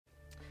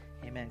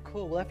Amen.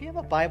 Cool. Well, if you have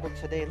a Bible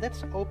today,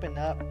 let's open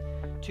up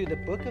to the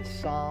book of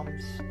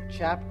Psalms,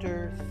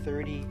 chapter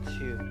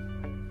 32.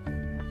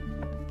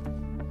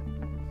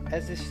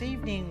 As this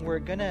evening, we're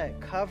going to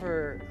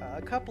cover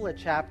a couple of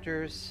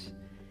chapters.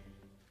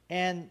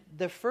 And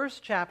the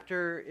first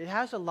chapter, it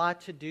has a lot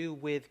to do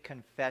with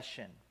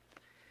confession.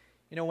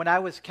 You know, when I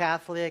was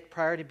Catholic,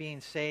 prior to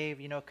being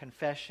saved,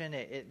 confession,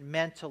 it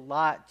meant a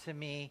lot to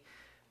me.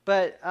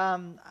 But I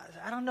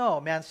don't know,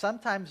 man.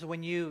 Sometimes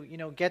when you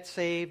get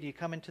saved, you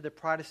come into the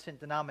Protestant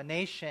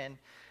denomination,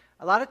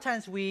 a lot of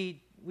times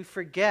we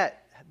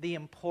forget the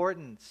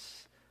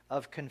importance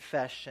of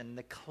confession,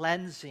 the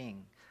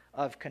cleansing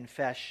of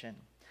confession.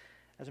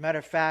 As a matter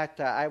of fact,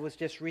 I was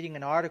just reading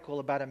an article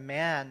about a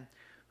man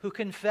who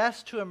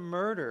confessed to a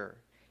murder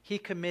he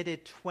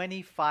committed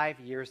 25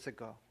 years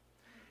ago.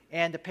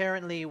 And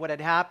apparently what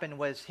had happened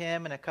was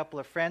him and a couple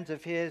of friends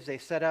of his, they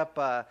set up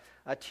a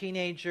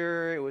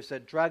teenager. It was a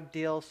drug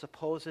deal,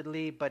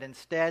 supposedly, but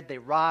instead they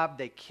robbed,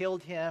 they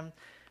killed him.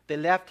 They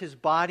left his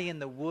body in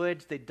the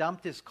woods. They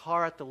dumped his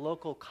car at the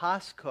local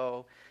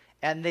Costco,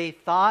 and they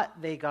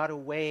thought they got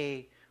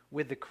away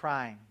with the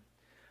crime.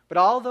 But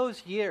all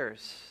those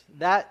years,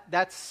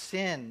 that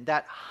sin,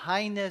 that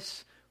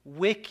heinous,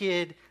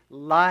 wicked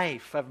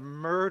life of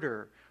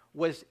murder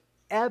was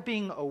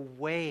ebbing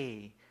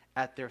away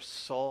at their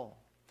soul,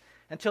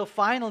 until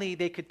finally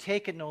they could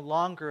take it no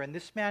longer. And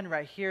this man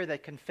right here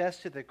that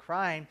confessed to the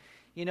crime,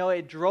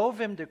 it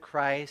drove him to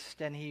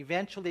Christ, and he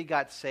eventually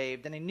got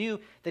saved. And he knew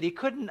that he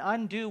couldn't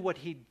undo what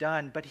he'd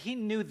done, but he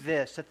knew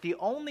this, that the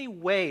only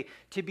way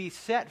to be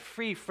set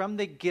free from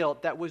the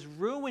guilt that was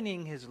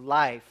ruining his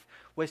life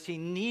was he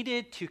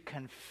needed to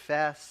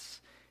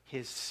confess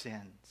his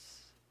sins.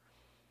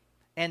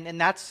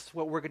 And that's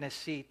what we're going to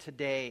see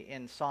today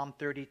in Psalm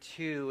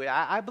 32.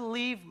 I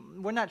believe,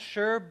 we're not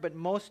sure, but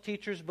most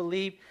teachers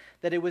believe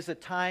that it was a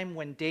time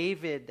when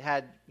David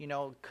had,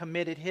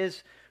 committed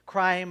his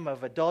crime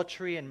of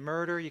adultery and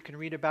murder. You can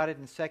read about it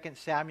in 2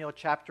 Samuel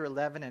chapter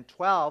 11 and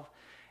 12.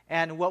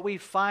 And what we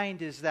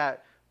find is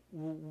that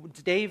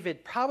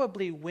David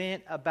probably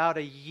went about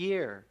a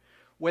year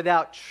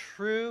without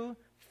true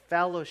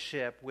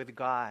fellowship with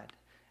God.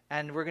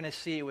 And we're going to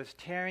see it was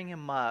tearing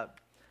him up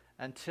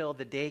until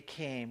the day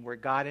came where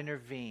God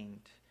intervened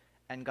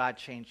and God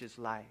changed his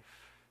life.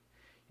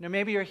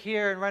 Maybe you're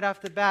here and right off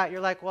the bat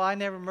you're like, well, I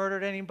never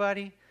murdered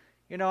anybody.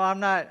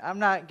 I'm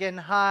not getting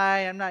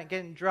high, I'm not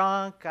getting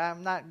drunk,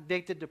 I'm not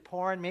addicted to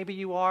porn. Maybe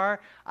you are.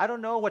 I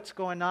don't know what's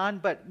going on,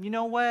 but you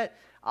know what?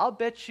 I'll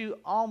bet you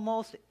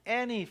almost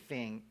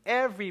anything,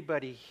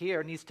 everybody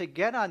here needs to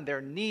get on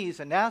their knees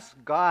and ask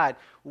God,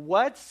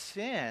 what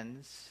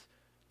sins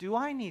do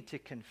I need to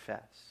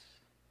confess?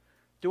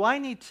 Do I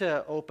need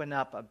to open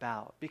up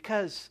about?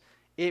 Because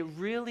it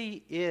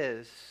really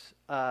is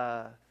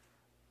the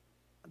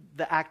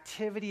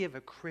activity of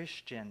a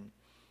Christian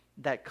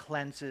that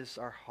cleanses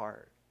our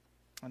heart.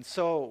 And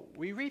so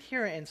we read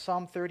here in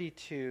Psalm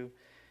 32,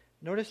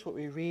 notice what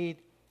we read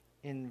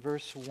in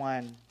verse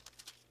 1.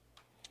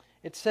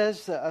 It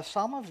says, a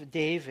psalm of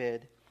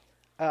David,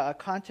 a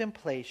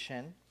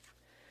contemplation.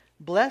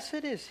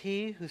 Blessed is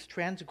he whose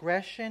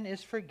transgression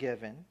is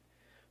forgiven,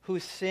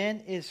 whose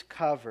sin is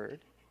covered.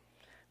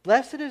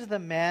 Blessed is the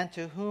man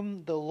to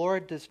whom the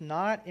Lord does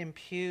not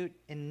impute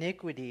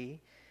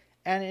iniquity,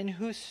 and in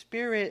whose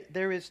spirit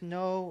there is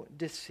no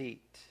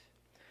deceit.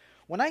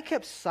 When I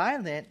kept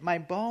silent, my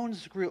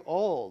bones grew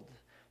old.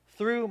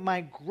 Through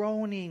my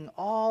groaning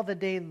all the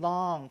day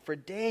long, for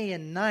day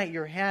and night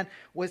your hand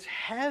was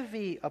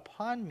heavy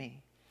upon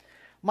me.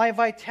 My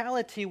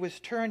vitality was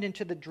turned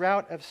into the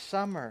drought of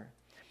summer.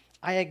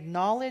 I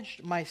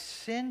acknowledged my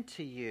sin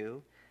to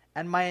you,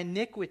 and my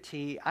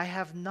iniquity I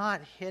have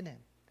not hidden.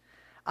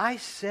 I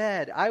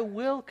said, I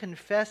will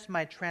confess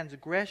my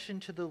transgression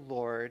to the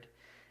Lord,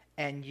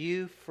 and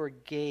you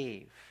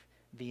forgave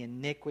the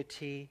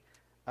iniquity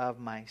of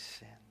my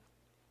sin.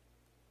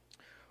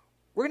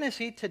 We're going to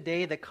see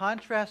today the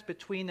contrast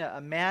between a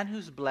man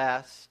who's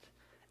blessed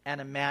and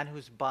a man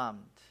who's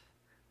bummed.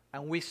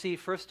 And we see,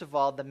 first of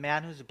all, the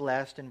man who's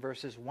blessed in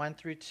verses 1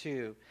 through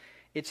 2.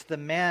 It's the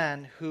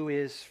man who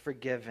is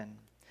forgiven.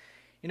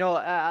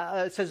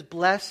 It says,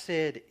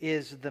 blessed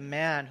is the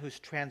man whose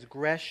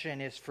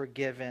transgression is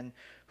forgiven,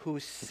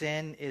 whose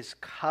sin is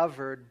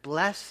covered.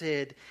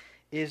 Blessed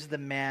is the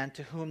man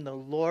to whom the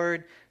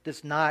Lord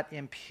does not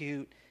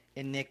impute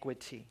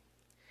iniquity.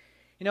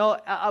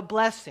 A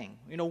blessing.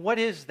 What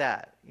is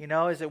that?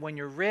 Is it when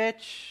you're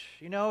rich?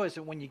 Is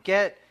it when you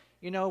get,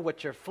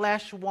 what your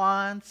flesh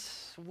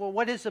wants? Well,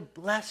 what is a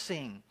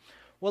blessing?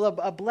 Well,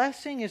 a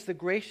blessing is the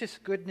gracious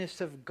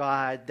goodness of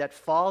God that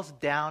falls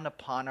down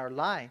upon our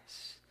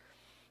lives.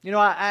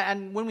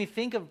 And when we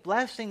think of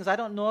blessings, I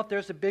don't know if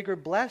there's a bigger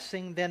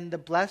blessing than the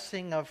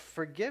blessing of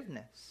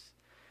forgiveness.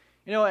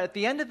 At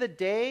the end of the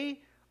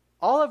day,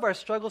 all of our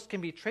struggles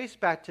can be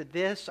traced back to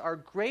this. Our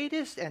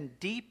greatest and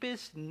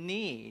deepest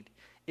need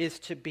is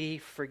to be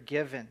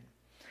forgiven.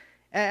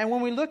 And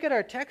when we look at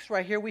our text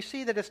right here, we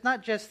see that it's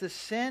not just the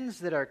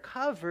sins that are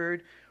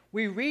covered.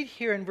 we read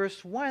here in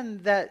verse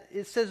 1 that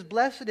it says,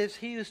 "Blessed is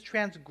he whose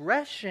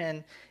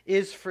transgression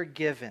is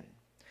forgiven."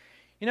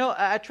 You know,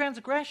 a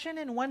transgression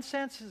in one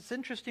sense is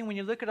interesting when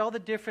you look at all the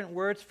different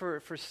words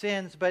for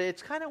sins, but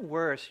it's kind of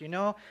worse, you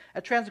know.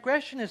 A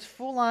transgression is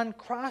full on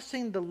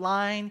crossing the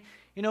line,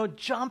 you know,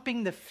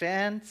 jumping the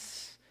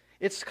fence.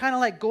 It's kind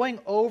of like going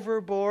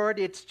overboard.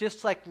 It's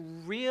just like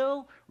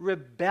real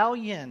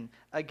rebellion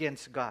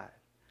against God.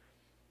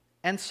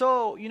 And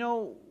so, you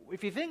know,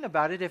 if you think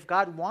about it, if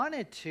God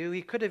wanted to,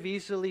 he could have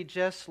easily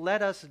just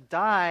let us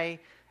die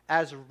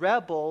as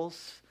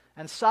rebels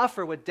and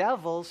suffer with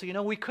devils. You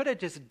know, we could have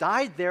just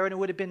died there and it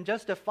would have been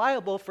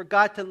justifiable for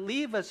God to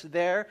leave us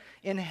there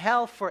in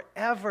hell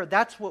forever.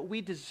 That's what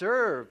we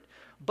deserved.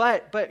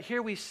 But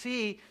here we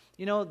see,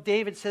 you know,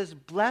 David says,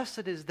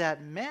 "Blessed is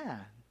that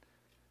man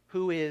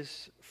who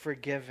is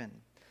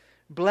forgiven.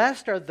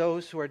 Blessed are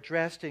those who are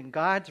dressed in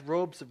God's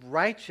robes of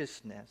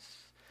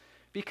righteousness."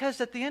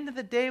 Because at the end of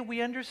the day,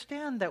 we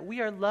understand that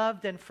we are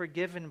loved and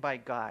forgiven by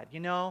God, you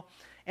know.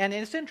 And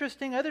it's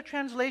interesting, other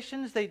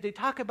translations, they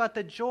talk about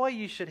the joy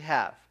you should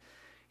have.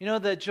 You know,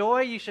 the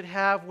joy you should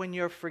have when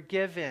you're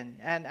forgiven.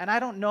 And I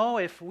don't know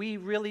if we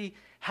really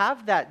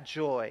have that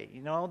joy,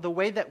 you know, the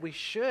way that we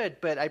should.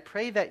 But I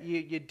pray that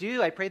you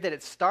do. I pray that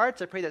it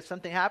starts. I pray that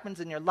something happens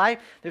in your life.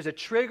 There's a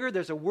trigger.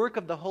 There's a work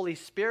of the Holy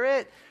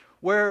Spirit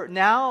where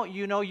now,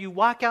 you know, you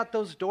walk out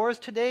those doors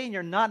today and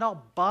you're not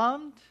all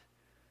bummed,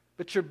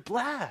 but you're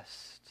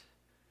blessed.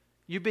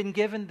 You've been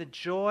given the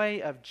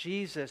joy of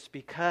Jesus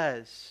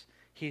because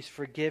he's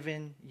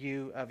forgiven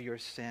you of your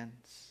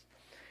sins.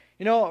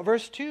 You know,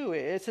 verse 2,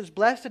 it says,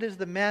 "Blessed is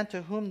the man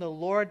to whom the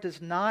Lord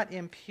does not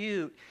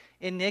impute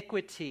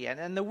iniquity."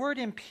 And the word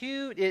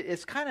impute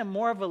is kind of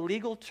more of a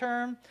legal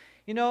term.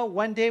 You know,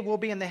 one day we'll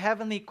be in the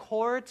heavenly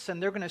courts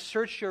and they're going to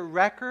search your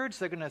records.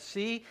 They're going to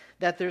see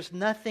that there's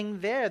nothing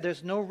there.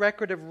 There's no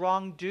record of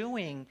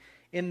wrongdoing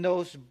in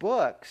those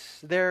books.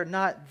 They're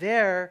not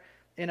there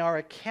in our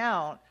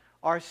account.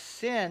 Our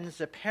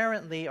sins,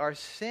 apparently our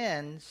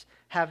sins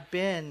have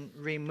been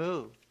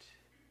removed.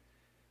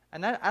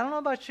 And I don't know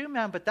about you,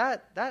 man, but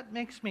that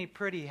makes me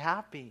pretty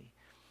happy.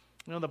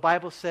 You know, the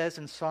Bible says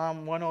in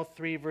Psalm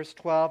 103, verse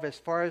 12, "As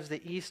far as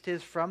the east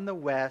is from the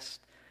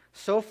west,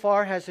 so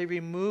far has he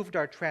removed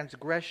our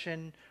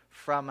transgression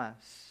from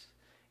us."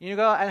 You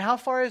go, and how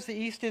far is the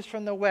east is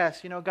from the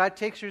west? You know, God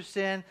takes your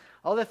sin,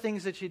 all the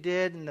things that you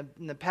did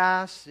in the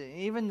past,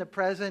 even the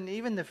present,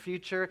 even the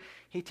future.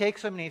 He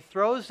takes them and he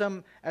throws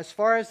them as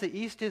far as the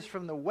east is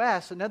from the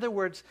west. In other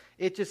words,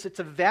 it's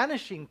a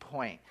vanishing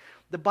point.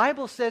 The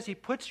Bible says he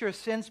puts your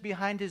sins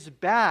behind his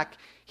back.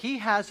 He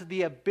has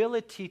the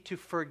ability to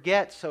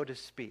forget, so to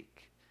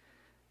speak.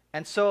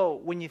 And so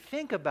when you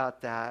think about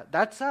that,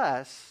 that's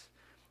us.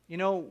 You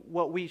know,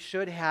 what we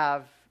should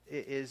have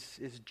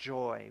is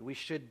joy. We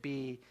should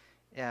be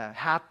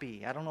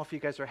happy. I don't know if you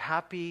guys are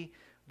happy,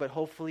 but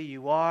hopefully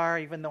you are.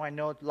 Even though I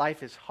know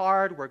life is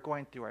hard, we're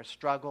going through our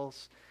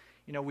struggles.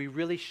 You know, we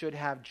really should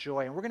have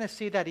joy. And we're going to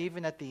see that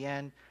even at the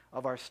end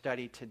of our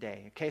study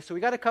today. Okay, so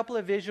we got a couple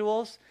of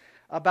visuals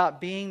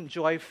about being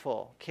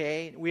joyful.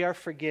 Okay, we are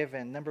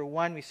forgiven. Number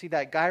one, we see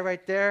that guy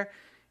right there.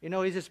 You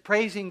know, he's just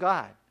praising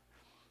God.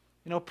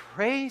 You know,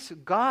 praise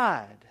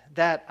God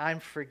that I'm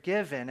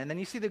forgiven. And then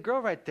you see the girl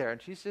right there,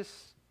 and she's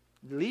just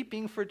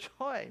leaping for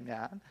joy,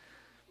 man.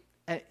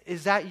 And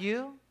is that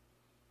you?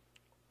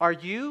 Are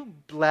you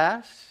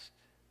blessed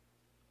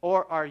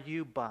or are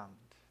you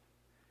bummed?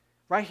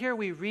 Right here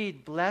we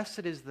read,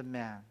 "Blessed is the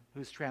man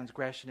whose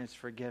transgression is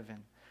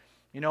forgiven."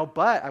 You know,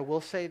 but I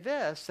will say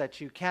this,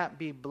 that you can't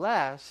be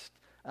blessed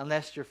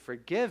unless you're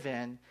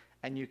forgiven,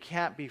 and you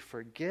can't be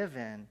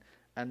forgiven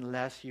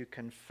unless you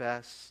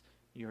confess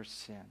your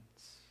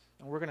sins.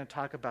 And we're going to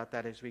talk about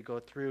that as we go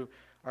through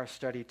our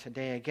study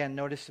today. Again,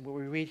 notice what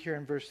we read here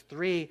in verse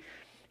 3.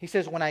 He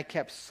says, "When I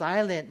kept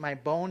silent, my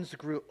bones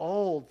grew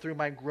old through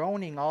my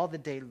groaning all the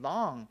day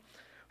long.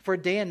 For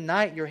day and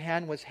night your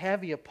hand was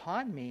heavy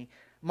upon me.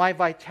 My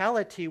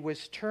vitality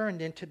was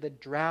turned into the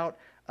drought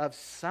of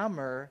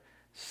summer,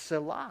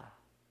 Selah."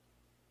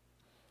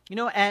 You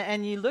know,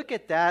 and you look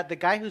at that, the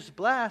guy who's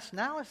blessed,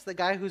 now it's the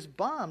guy who's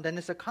bummed. And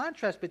it's a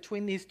contrast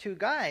between these two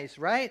guys,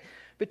 right?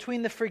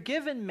 Between the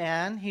forgiven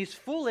man, he's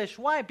foolish.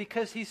 Why?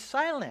 Because he's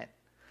silent.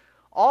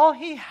 All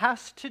he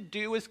has to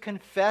do is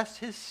confess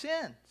his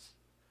sins.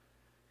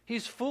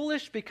 He's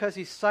foolish because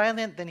he's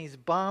silent, then he's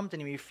bummed,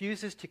 and he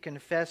refuses to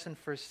confess and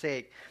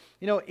forsake.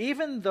 You know,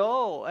 even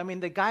though,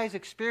 the guy's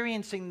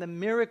experiencing the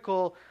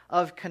miracle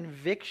of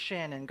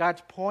conviction, and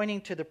God's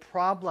pointing to the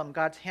problem,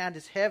 God's hand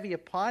is heavy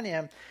upon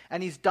him,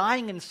 and he's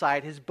dying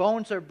inside. His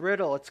bones are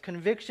brittle. It's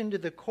conviction to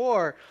the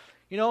core.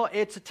 You know,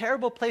 it's a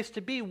terrible place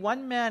to be.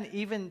 One man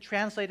even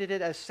translated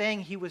it as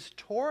saying he was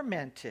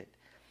tormented.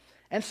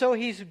 And so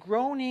he's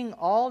groaning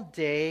all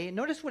day.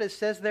 Notice what it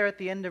says there at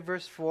the end of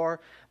verse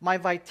 4. My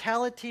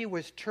vitality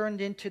was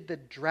turned into the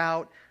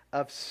drought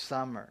of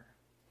summer.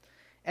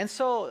 And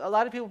so a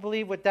lot of people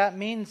believe what that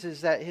means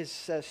is that his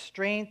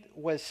strength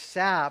was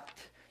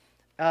sapped.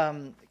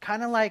 Kind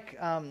of like,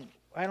 I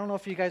don't know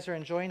if you guys are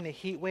enjoying the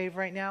heat wave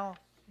right now.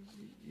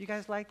 You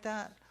guys like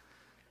that?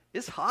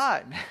 It's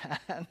hot,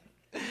 man.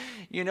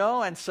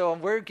 And so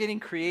we're getting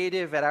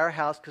creative at our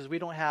house because we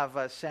don't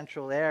have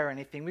central air or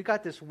anything. We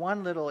got this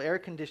one little air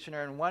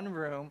conditioner in one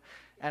room,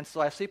 and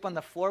so I sleep on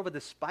the floor with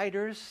the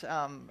spiders.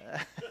 And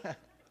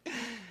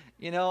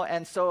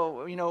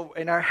so,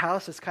 in our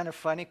house it's kind of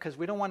funny because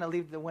we don't want to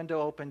leave the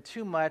window open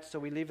too much, so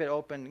we leave it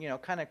open,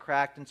 kind of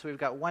cracked, and so we've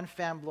got one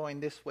fan blowing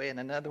this way and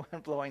another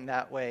one blowing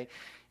that way,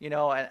 and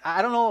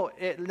I don't know,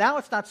 now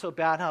it's not so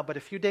bad, huh? But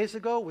a few days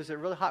ago, was it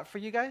really hot for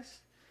you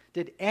guys?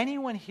 Did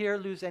anyone here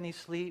lose any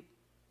sleep?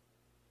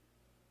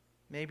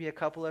 Maybe a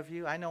couple of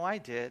you. I know I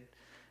did.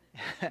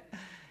 And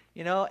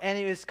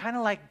it was kind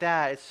of like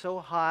that. It's so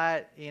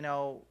hot,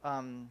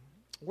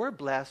 we're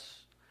blessed.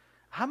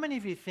 How many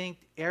of you think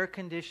air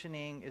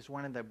conditioning is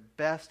one of the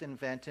best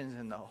inventions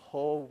in the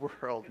whole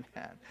world,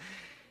 man?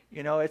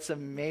 It's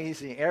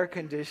amazing. Air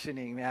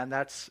conditioning, man,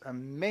 that's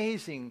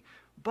amazing.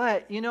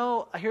 But,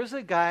 here's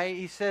a guy,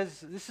 he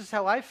says, this is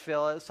how I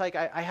feel. It's like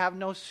I have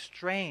no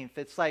strength.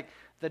 It's like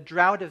the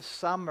drought of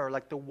summer,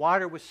 like the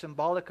water was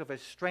symbolic of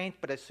his strength,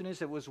 but as soon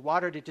as it was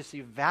watered, it just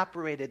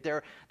evaporated.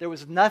 There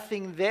was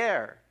nothing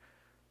there.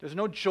 There's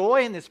no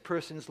joy in this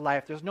person's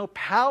life. There's no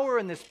power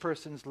in this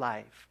person's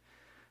life.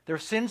 Their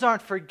sins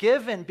aren't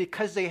forgiven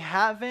because they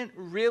haven't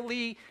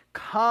really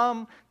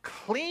come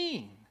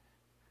clean.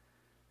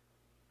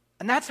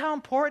 And that's how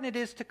important it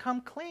is to come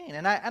clean.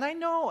 And I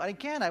know,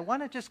 again, I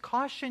want to just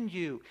caution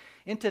you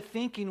into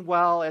thinking,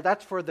 well,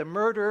 that's for the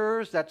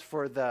murderers, that's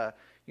for the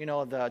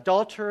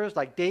adulterers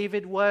like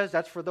David was,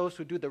 that's for those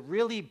who do the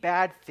really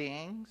bad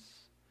things.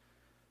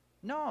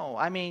 No,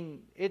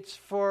 it's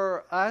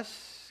for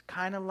us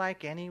kind of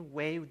like any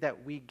way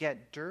that we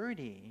get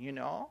dirty,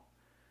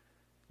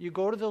 You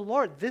go to the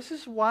Lord. This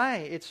is why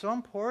it's so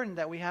important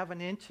that we have an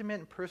intimate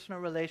and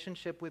personal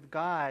relationship with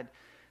God.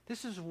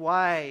 This is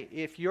why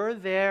if you're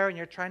there and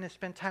you're trying to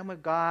spend time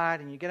with God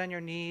and you get on your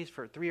knees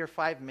for 3 or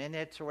 5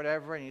 minutes or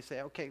whatever and you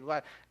say, okay,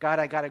 God,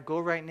 I got to go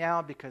right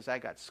now because I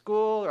got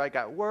school or I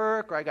got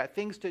work or I got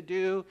things to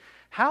do.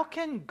 How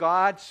can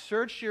God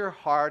search your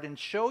heart and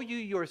show you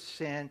your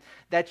sin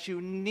that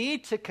you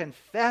need to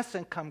confess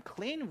and come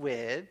clean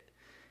with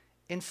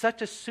in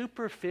such a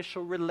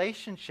superficial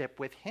relationship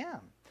with Him?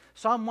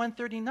 Psalm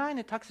 139,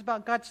 it talks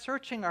about God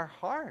searching our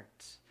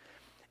hearts.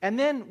 And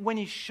then when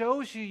He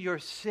shows you your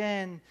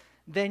sin,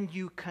 then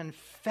you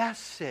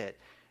confess it.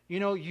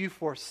 You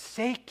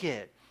forsake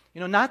it.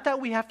 Not that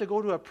we have to go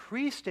to a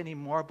priest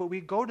anymore, but we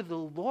go to the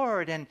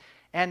Lord. And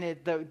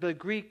the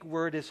Greek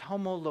word is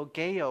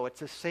homologeo.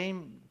 It's the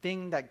same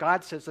thing that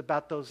God says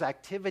about those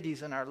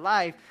activities in our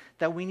life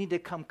that we need to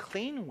come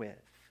clean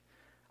with.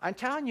 I'm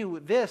telling you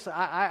this,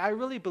 I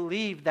really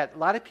believe that a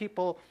lot of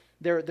people,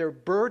 they're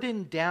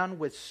burdened down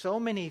with so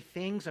many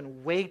things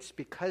and weights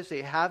because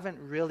they haven't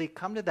really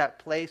come to that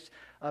place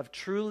of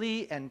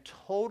truly and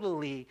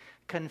totally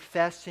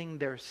confessing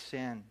their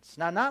sins.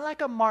 Now, not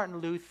like a Martin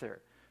Luther,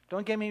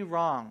 don't get me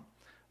wrong,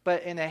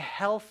 but in a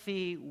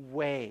healthy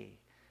way.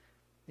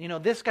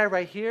 This guy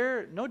right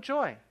here, no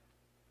joy.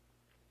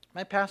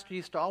 My pastor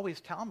used to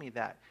always tell me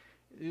that.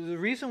 The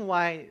reason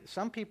why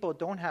some people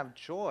don't have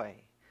joy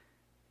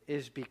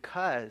is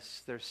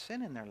because there's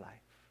sin in their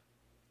life.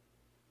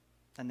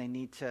 And they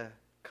need to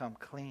come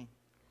clean.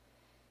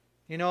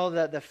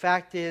 The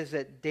fact is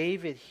that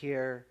David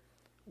here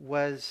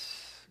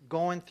was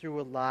going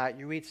through a lot.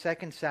 You read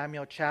 2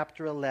 Samuel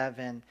chapter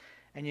 11,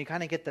 and you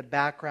kind of get the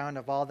background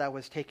of all that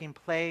was taking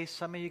place.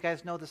 Some of you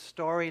guys know the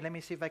story. Let me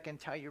see if I can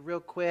tell you real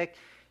quick.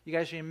 You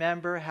guys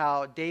remember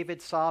how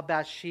David saw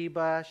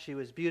Bathsheba. She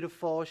was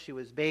beautiful. She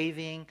was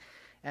bathing.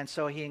 And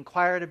so he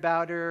inquired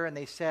about her, and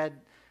they said,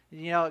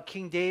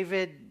 King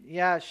David,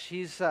 yeah,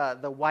 she's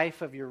the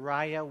wife of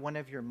Uriah, one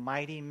of your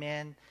mighty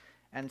men.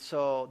 And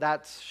so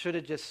that should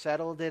have just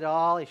settled it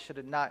all. He should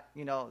have not,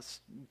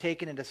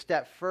 taken it a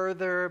step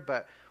further.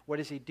 But what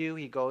does he do?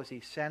 He goes,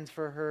 he sends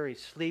for her, he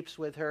sleeps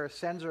with her,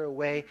 sends her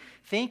away,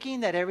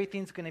 thinking that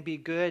everything's going to be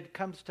good,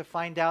 comes to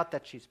find out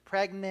that she's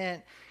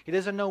pregnant. He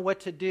doesn't know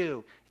what to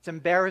do. It's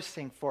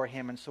embarrassing for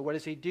him. And so what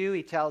does he do?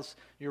 He tells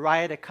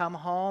Uriah to come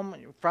home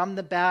from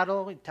the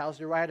battle. He tells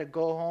Uriah to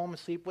go home and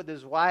sleep with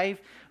his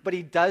wife. But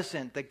he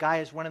doesn't. The guy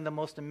is one of the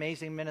most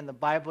amazing men in the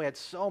Bible. He had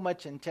so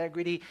much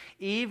integrity.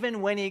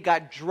 Even when he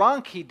got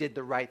drunk, he did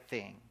the right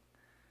thing.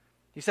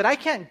 He said, I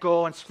can't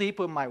go and sleep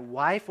with my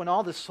wife when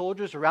all the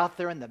soldiers are out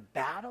there in the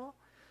battle.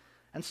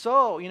 And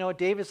so,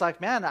 David's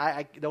like, man,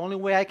 the only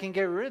way I can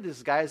get rid of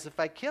this guy is if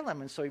I kill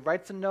him. And so he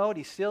writes a note,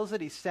 he seals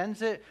it, he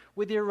sends it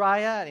with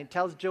Uriah, and he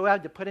tells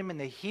Joab to put him in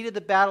the heat of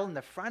the battle, in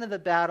the front of the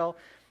battle,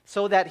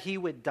 so that he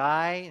would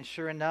die. And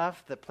sure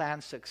enough, the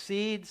plan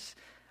succeeds,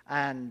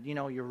 and,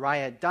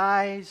 Uriah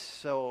dies.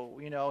 So,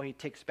 he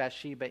takes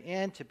Bathsheba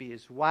in to be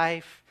his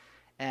wife,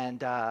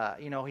 and,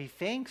 he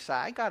thinks,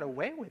 I got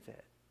away with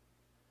it.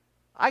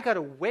 I got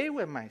away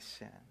with my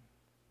sin.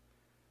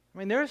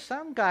 There are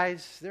some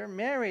guys, they're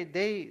married,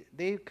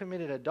 they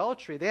committed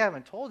adultery, they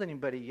haven't told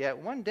anybody yet.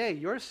 One day,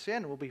 your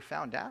sin will be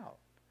found out.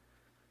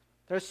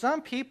 There's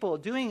some people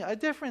doing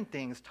different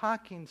things,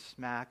 talking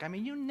smack,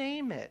 you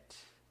name it.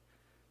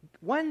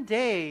 One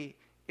day,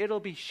 It'll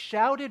be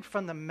shouted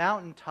from the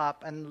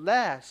mountaintop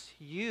unless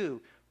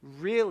you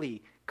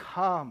really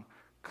come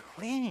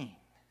clean.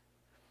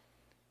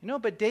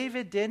 But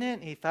David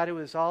didn't. He thought it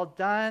was all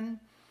done.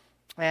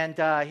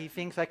 And he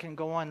thinks, I can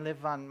go on,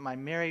 live on my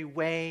merry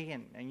way.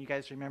 And you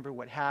guys remember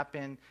what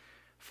happened.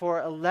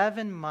 For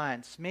 11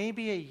 months,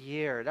 maybe a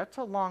year, that's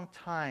a long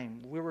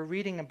time. We were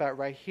reading about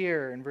right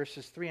here in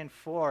verses 3 and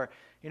 4.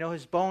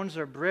 His bones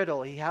are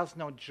brittle. He has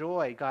no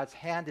joy. God's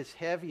hand is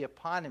heavy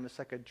upon him. It's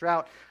like a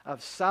drought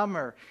of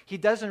summer. He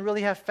doesn't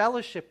really have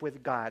fellowship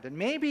with God. And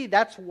maybe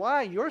that's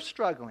why you're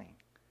struggling.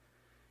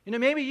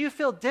 Maybe you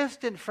feel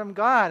distant from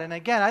God. And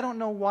again, I don't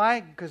know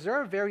why, because there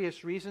are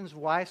various reasons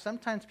why.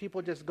 Sometimes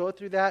people just go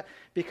through that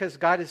because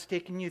God is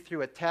taking you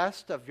through a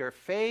test of your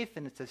faith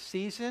and it's a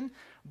season.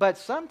 But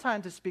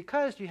sometimes it's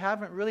because you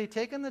haven't really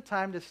taken the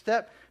time to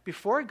step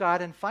before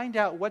God and find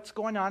out what's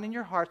going on in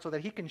your heart so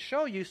that He can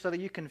show you, so that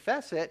you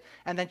confess it,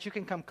 and that you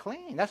can come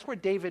clean. That's where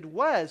David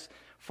was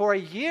for a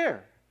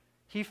year.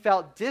 He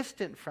felt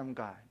distant from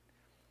God.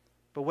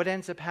 But what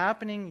ends up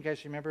happening, you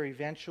guys remember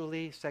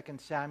eventually, 2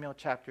 Samuel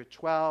chapter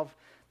 12,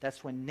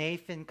 that's when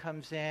Nathan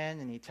comes in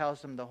and he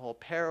tells them the whole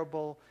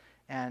parable.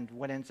 And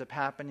what ends up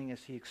happening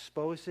is he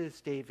exposes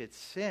David's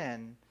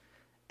sin.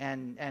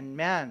 And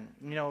man,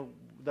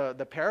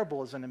 the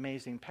parable is an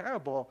amazing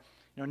parable.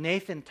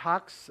 Nathan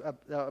talks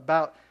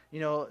about,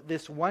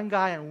 this one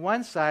guy on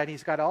one side,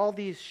 he's got all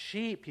these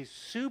sheep. He's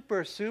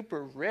super,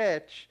 super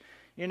rich,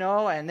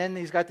 and then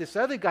he's got this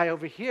other guy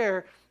over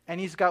here, and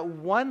he's got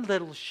one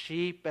little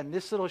sheep, and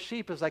this little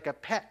sheep is like a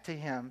pet to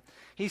him.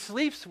 He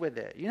sleeps with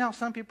it.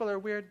 Some people are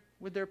weird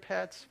with their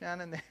pets,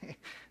 man, and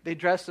they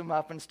dress them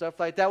up and stuff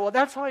like that. Well,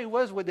 that's how he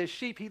was with his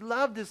sheep. He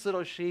loved this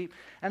little sheep.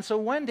 And so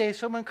one day,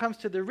 someone comes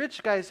to the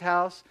rich guy's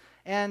house,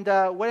 and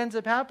what ends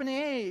up happening,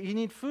 hey, you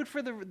need food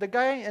for the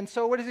guy. And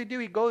so what does he do?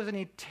 He goes and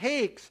he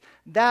takes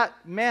that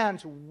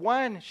man's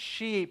one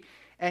sheep,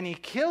 and he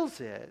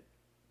kills it.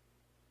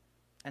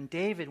 And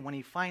David, when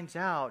he finds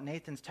out,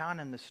 Nathan's telling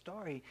him the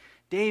story,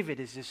 David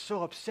is just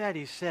so upset.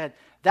 He said,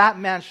 that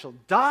man shall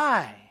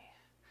die.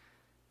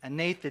 And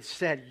Nathan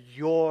said,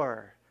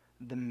 you're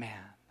the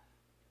man.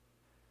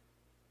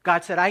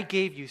 God said, I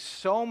gave you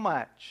so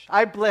much.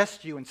 I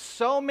blessed you in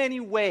so many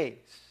ways.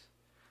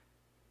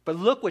 But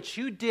look what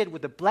you did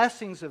with the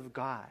blessings of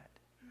God.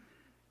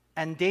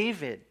 And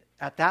David,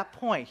 at that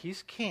point,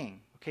 he's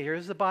king. Okay,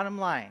 here's the bottom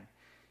line.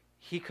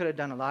 He could have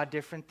done a lot of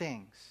different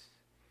things.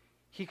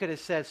 He could have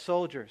said,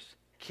 soldiers,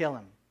 kill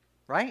him.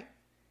 Right?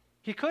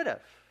 He could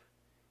have.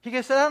 He could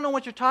have said, I don't know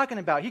what you're talking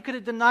about. He could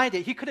have denied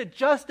it. He could have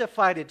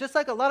justified it. Just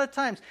like a lot of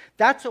times,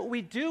 that's what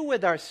we do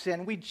with our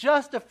sin. We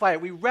justify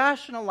it. We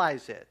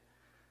rationalize it.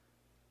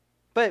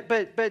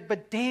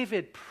 But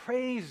David,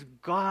 praise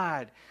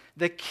God,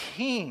 the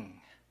king.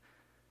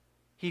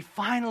 He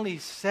finally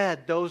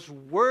said those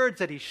words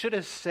that he should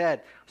have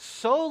said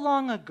so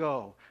long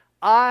ago.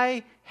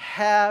 I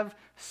have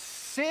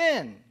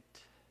sinned.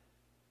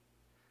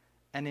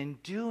 And in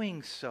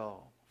doing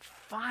so,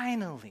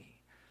 finally,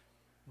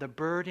 the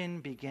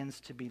burden begins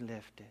to be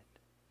lifted.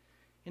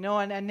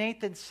 And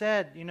Nathan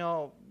said,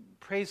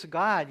 praise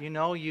God,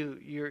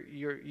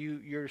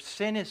 your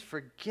sin is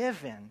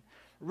forgiven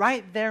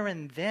right there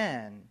and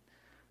then,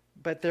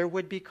 but there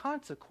would be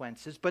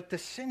consequences. But the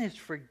sin is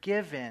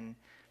forgiven.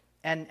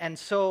 And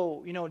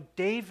so,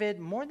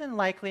 David, more than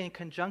likely in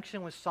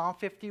conjunction with Psalm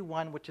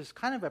 51, which is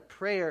kind of a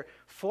prayer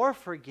for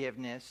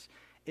forgiveness,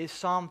 is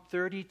Psalm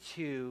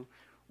 32,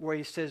 where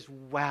he says,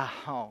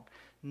 wow,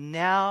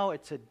 now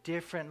it's a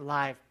different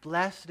life.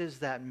 Blessed is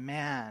that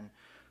man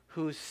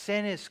whose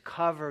sin is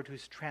covered,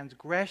 whose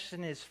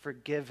transgression is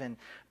forgiven.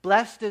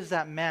 Blessed is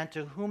that man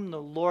to whom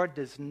the Lord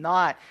does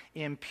not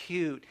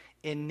impute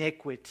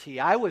iniquity.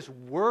 I was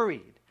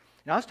worried.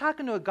 I was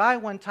talking to a guy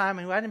one time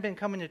who hadn't been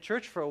coming to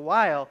church for a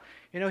while.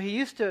 He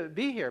used to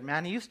be here,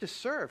 man. He used to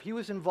serve. He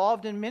was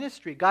involved in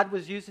ministry. God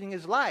was using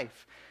his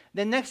life.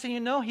 Then next thing you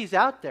know, he's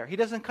out there. He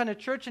doesn't come to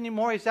church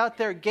anymore. He's out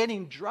there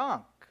getting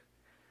drunk.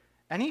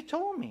 And he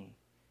told me,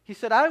 he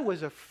said, I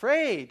was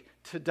afraid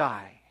to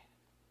die.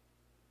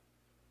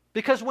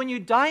 Because when you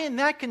die in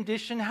that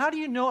condition, how do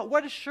you know,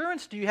 what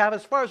assurance do you have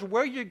as far as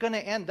where you're going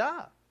to end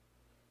up?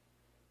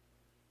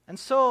 And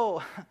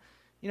so,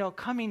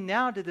 coming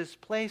now to this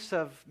place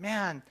of,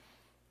 man,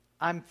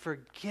 I'm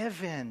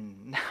forgiven.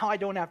 Now I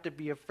don't have to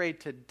be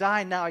afraid to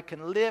die. Now I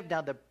can live.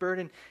 Now the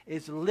burden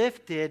is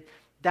lifted.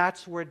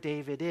 That's where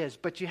David is.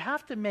 But you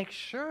have to make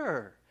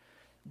sure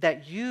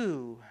that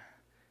you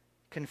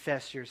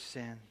confess your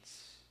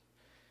sins.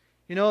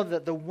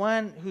 That the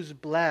one who's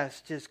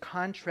blessed is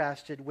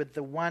contrasted with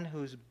the one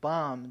who's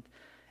bummed.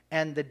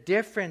 And the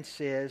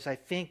difference is, I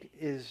think,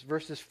 is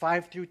verses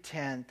 5 through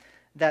 10,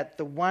 that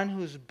the one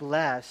who's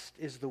blessed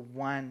is the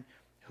one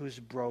who's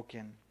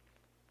broken.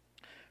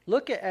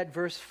 Look at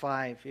verse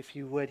 5, if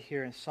you would,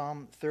 here in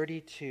Psalm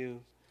 32.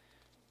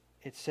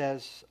 It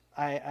says,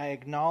 I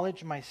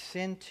acknowledge my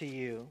sin to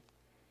you,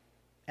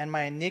 and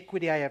my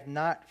iniquity I have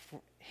not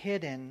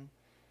hidden.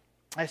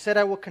 I said,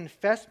 I will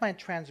confess my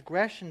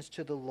transgressions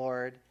to the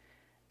Lord,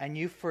 and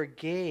you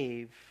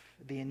forgave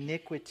the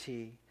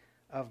iniquity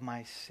of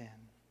my sin.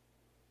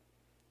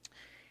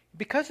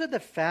 Because of the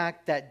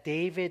fact that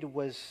David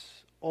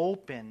was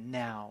open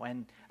now,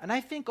 and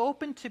I think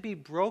open to be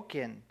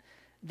broken,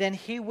 then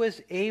he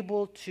was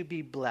able to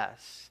be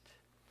blessed.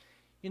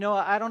 You know,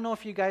 I don't know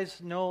if you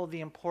guys know the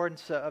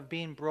importance of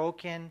being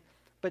broken,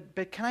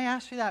 but can I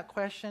ask you that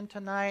question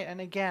tonight?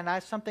 And again,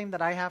 that's something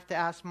that I have to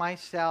ask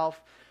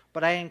myself,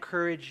 but I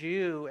encourage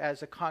you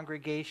as a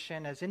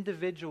congregation, as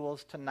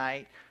individuals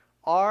tonight,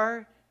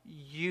 are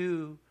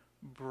you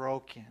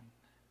broken?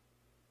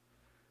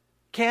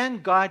 Can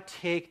God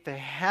take the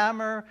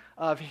hammer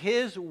of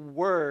His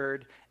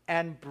Word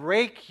and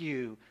break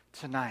you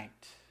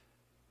tonight?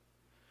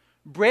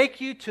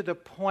 Break you to the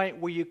point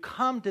where you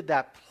come to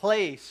that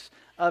place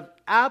of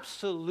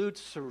absolute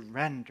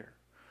surrender,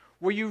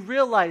 where you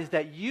realize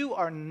that you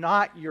are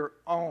not your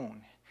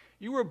own.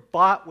 You were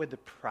bought with a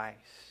price.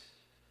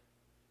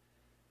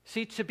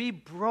 See, to be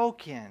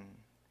broken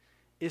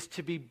is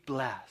to be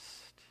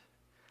blessed.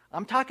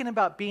 I'm talking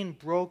about being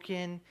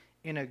broken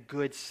in a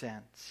good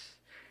sense.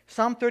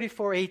 Psalm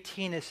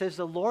 34:18, it says,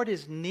 "The Lord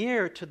is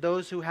near to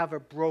those who have a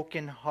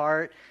broken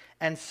heart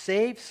and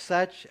saves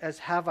such as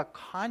have a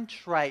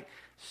contrite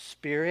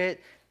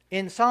spirit."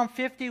 In Psalm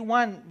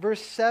 51,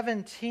 verse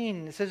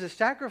 17, it says, "The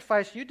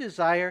sacrifice you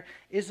desire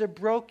is a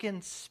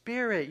broken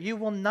spirit. You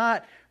will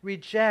not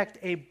reject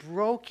a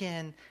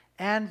broken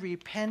and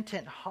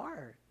repentant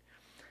heart."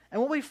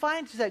 And what we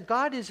find is that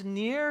God is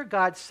near,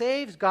 God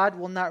saves, God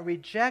will not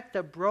reject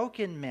a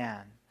broken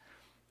man,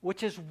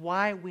 which is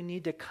why we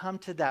need to come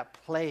to that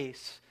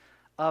place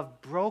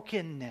of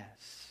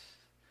brokenness.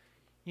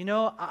 You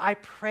know, I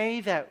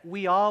pray that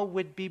we all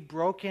would be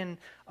broken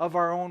of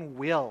our own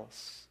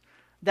wills,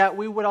 that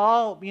we would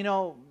all,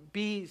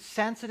 be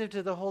sensitive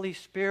to the Holy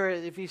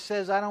Spirit. If He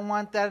says, "I don't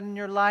want that in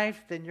your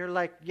life," then you're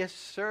like, "Yes,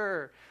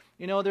 sir."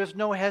 There's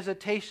no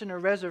hesitation or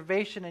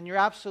reservation in your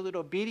absolute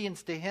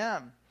obedience to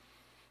Him.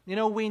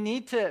 We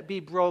need to be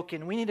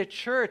broken. We need a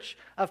church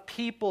of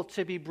people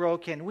to be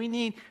broken. We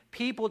need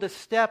people to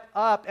step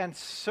up and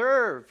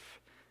serve.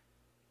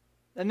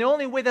 And the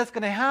only way that's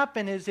going to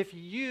happen is if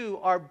you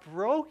are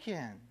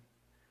broken.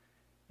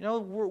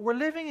 We're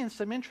living in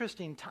some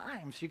interesting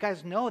times. You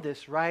guys know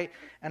this, right?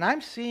 And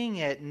I'm seeing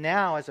it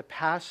now as a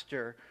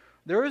pastor.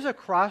 There is a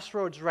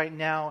crossroads right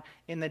now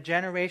in the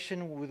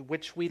generation with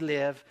which we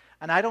live.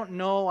 And I don't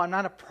know, I'm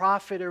not a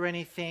prophet or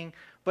anything,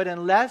 but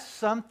unless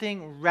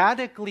something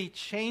radically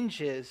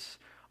changes,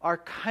 our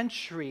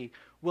country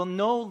will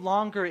no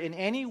longer in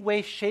any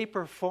way, shape,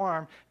 or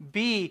form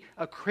be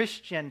a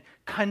Christian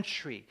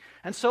country.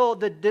 And so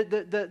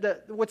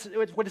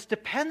what it's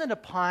dependent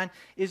upon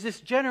is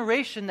this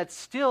generation that's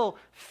still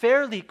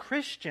fairly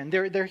Christian.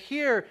 They're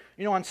here,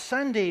 on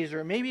Sundays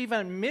or maybe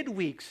even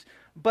midweeks.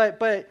 But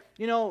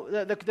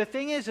the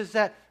thing is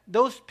that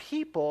those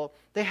people,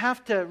 they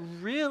have to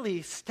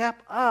really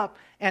step up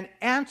and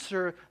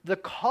answer the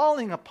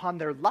calling upon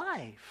their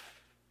life.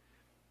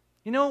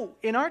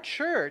 In our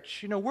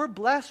church, we're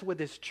blessed with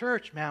this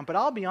church, man, but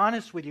I'll be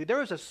honest with you,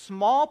 there is a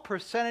small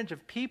percentage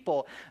of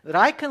people that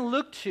I can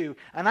look to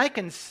and I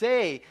can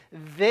say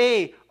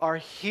they are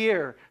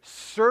here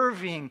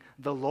serving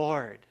the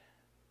Lord.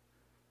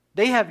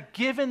 They have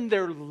given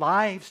their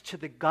lives to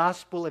the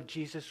gospel of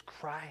Jesus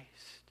Christ.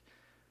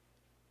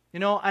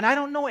 And I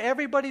don't know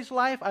everybody's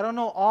life. I don't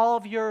know all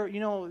of your,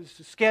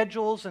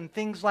 schedules and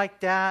things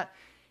like that.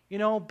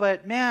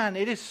 But man,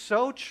 it is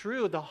so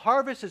true. The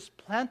harvest is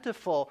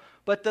plentiful,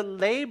 but the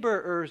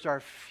laborers are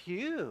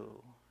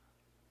few.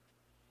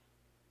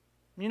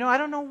 I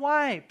don't know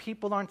why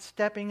people aren't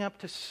stepping up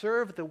to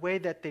serve the way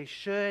that they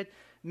should.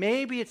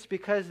 Maybe it's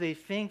because they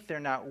think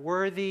they're not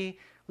worthy.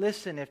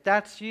 Listen, if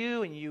that's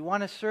you and you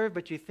want to serve,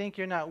 but you think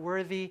you're not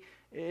worthy,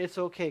 it's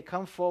okay.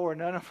 Come forward.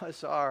 None of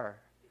us are.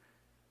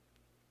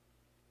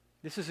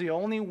 This is the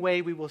only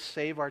way we will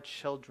save our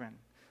children.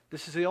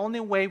 This is the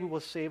only way we will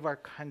save our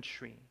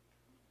country.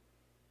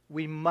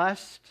 We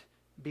must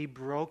be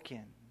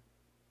broken.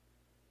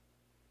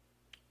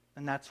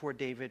 And that's where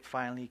David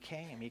finally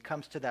came. He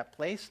comes to that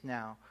place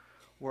now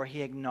where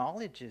he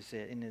acknowledges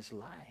it in his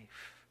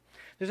life.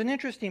 There's an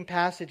interesting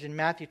passage in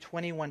Matthew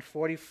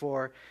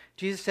 21:44.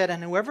 Jesus said,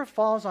 "And whoever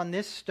falls on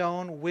this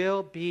stone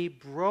will be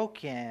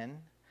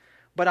broken,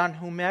 but on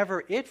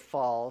whomever it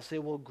falls,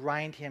 it will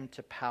grind him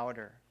to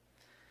powder."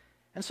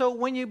 And so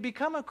when you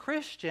become a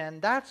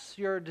Christian, that's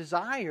your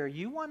desire.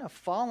 You want to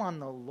fall on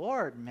the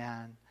Lord,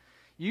 man.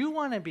 You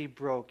want to be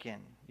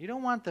broken. You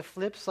don't want the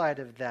flip side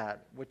of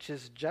that, which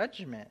is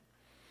judgment.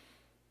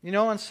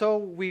 And so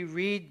we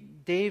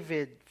read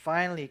David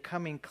finally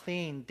coming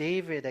clean,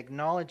 David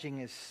acknowledging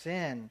his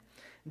sin.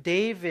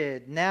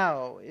 David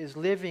now is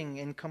living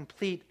in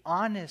complete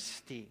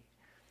honesty.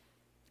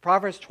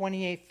 Proverbs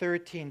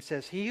 28:13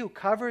 says, "He who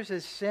covers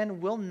his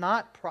sin will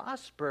not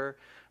prosper,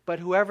 but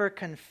whoever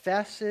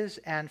confesses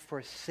and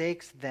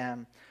forsakes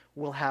them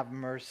will have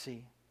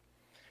mercy."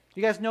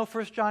 You guys know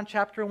 1 John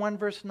chapter 1,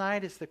 verse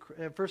 9 is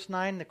verse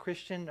 9, the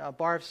Christian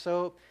bar of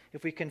soap.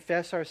 If we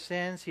confess our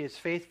sins, He is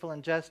faithful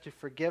and just to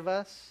forgive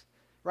us,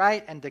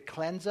 right? And to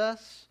cleanse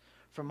us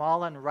from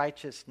all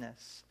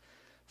unrighteousness.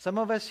 Some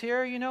of us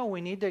here,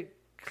 we need to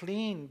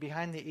clean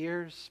behind the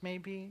ears,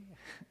 maybe.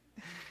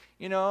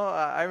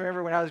 I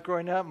remember when I was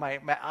growing up,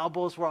 my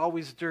elbows were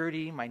always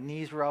dirty, my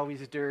knees were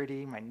always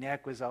dirty, my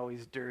neck was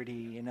always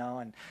dirty,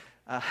 and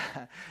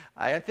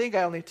I think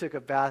I only took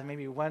a bath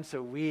maybe once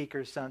a week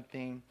or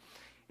something.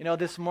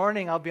 This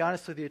morning, I'll be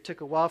honest with you, it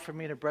took a while for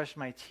me to brush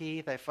my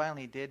teeth. I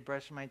finally did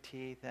brush my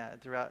teeth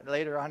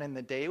later on in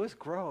the day. It was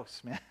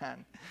gross,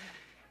 man.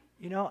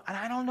 And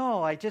I don't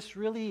know.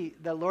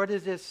 The Lord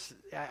is just,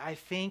 I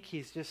think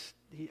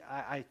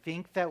I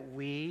think that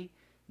we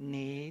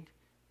need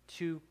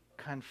to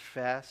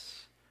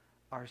confess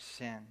our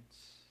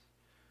sins.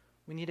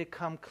 We need to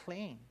come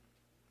clean.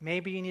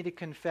 Maybe you need to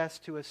confess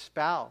to a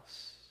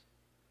spouse.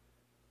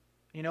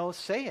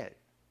 Say it.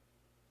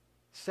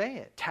 Say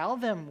it. Tell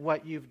them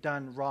what you've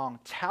done wrong.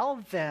 Tell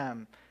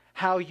them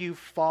how you've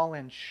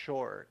fallen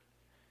short.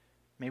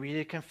 Maybe you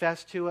need to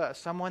confess to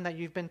someone that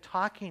you've been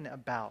talking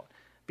about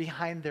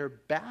behind their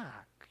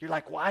back. You're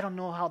like, well, I don't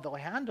know how they'll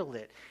handle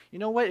it. You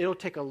know what? It'll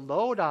take a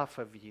load off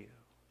of you.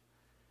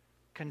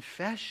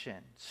 Confession,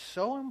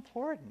 so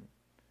important.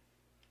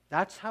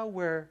 That's how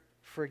we're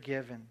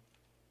forgiven.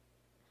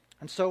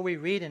 And so we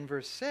read in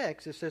verse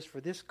 6, it says,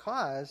 for this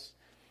cause,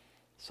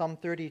 Psalm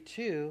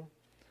 32,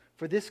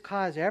 for this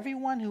cause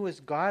everyone who is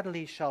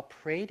godly shall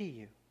pray to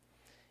you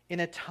in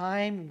a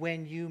time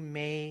when you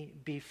may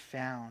be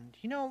found.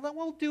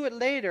 We'll do it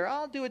later.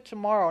 I'll do it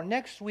tomorrow,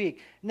 next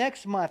week,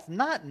 next month.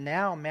 Not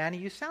now, Manny.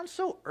 You sound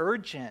so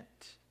urgent.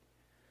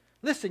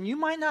 Listen, you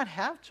might not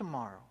have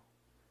tomorrow.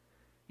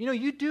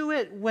 You do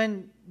it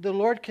when the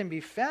Lord can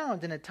be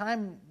found, in a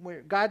time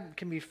where God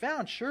can be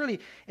found. Surely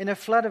in a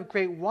flood of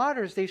great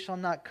waters they shall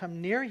not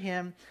come near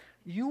him.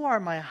 You are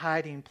my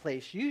hiding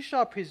place. You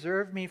shall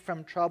preserve me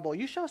from trouble.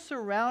 You shall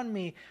surround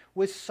me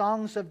with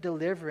songs of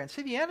deliverance.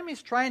 See, the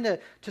enemy's trying to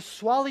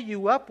swallow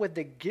you up with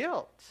the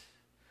guilt.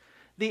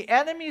 The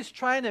enemy is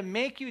trying to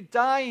make you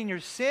die in your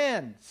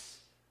sins.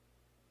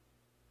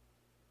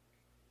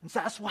 And so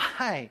that's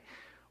why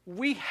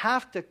we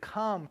have to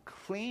come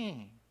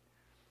clean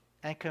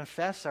and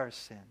confess our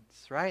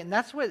sins, right? And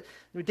that's what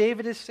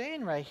David is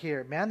saying right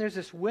here. Man, there's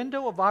this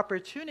window of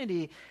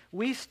opportunity.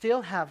 We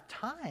still have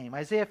time.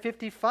 Isaiah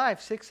 55,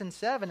 6 and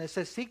 7, it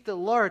says, seek the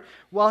Lord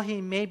while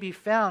he may be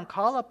found.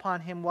 Call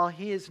upon him while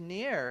he is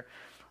near.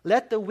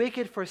 Let the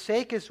wicked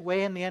forsake his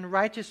way and the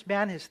unrighteous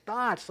man his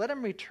thoughts. Let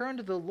him return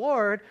to the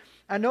Lord.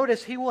 And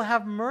notice, he will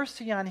have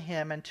mercy on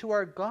him and to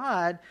our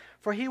God,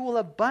 for he will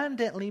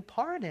abundantly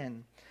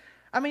pardon.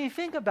 I mean,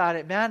 think about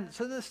it, man.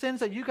 So the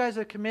sins that you guys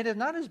have committed,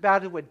 not as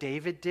bad as what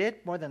David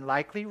did, more than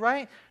likely,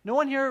 right? No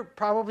one here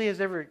probably has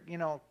ever,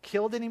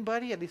 killed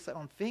anybody. At least I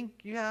don't think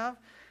you have.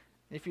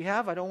 If you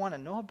have, I don't want to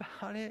know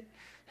about it.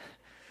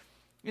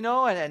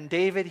 And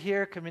David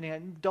here committing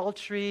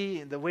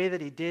adultery, the way that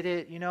he did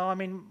it,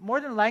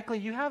 more than likely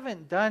you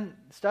haven't done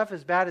stuff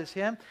as bad as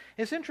him.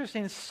 It's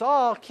interesting,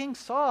 King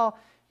Saul,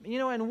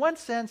 in one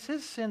sense,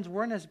 his sins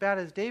weren't as bad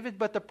as David,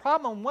 but the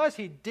problem was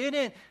he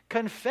didn't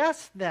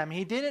confess them.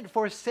 He didn't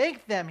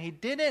forsake them. He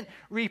didn't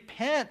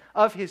repent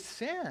of his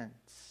sins.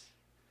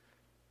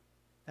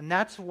 And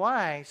that's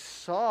why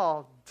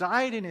Saul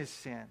died in his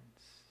sins,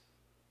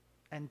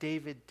 and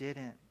David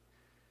didn't.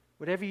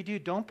 Whatever you do,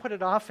 don't put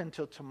it off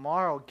until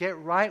tomorrow. Get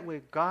right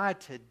with God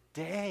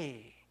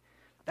today.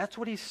 That's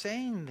what he's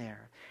saying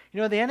there.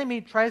 The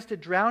enemy tries to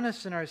drown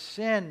us in our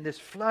sin, this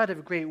flood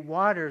of great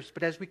waters,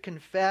 but as we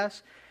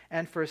confess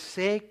and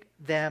forsake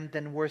them,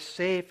 then we're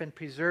safe and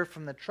preserved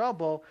from the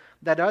trouble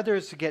that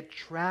others get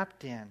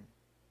trapped in.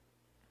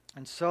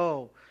 And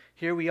so,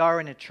 here we are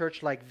in a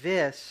church like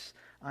this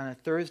on a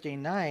Thursday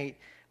night,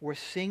 we're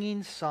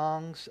singing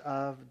songs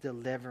of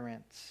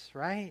deliverance,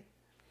 right?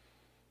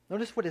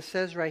 Notice what it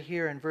says right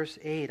here in verse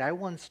 8. I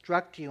will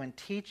instruct you and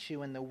teach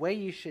you in the way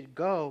you should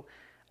go.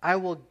 I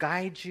will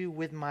guide you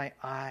with my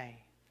eye.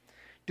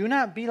 Do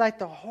not be like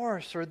the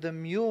horse or the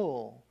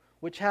mule,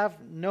 which have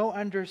no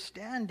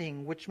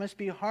understanding, which must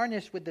be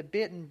harnessed with the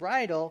bit and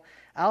bridle,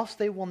 else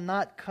they will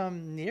not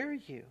come near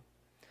you.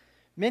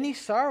 Many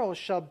sorrows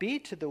shall be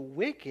to the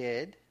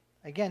wicked.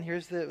 Again,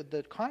 here's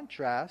the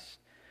contrast.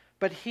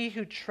 But he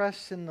who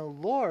trusts in the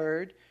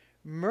Lord,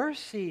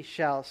 mercy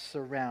shall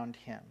surround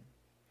him.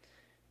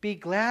 Be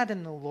glad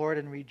in the Lord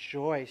and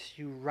rejoice,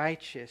 you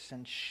righteous,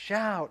 and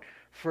shout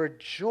for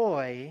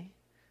joy,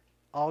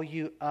 all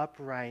you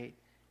upright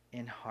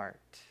in heart.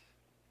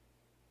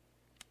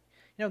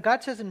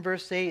 God says in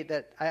verse 8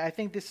 that, I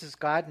think this is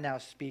God now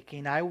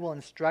speaking, I will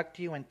instruct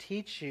you and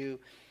teach you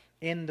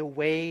in the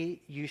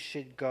way you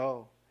should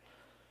go.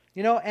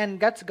 And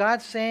that's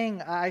God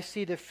saying, I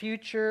see the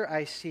future,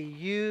 I see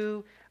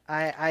you,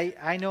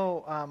 I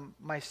know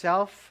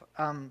myself,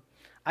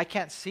 I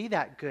can't see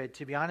that good,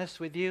 to be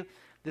honest with you.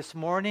 This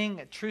morning,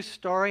 a true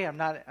story,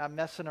 I'm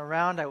messing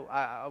around.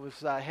 I was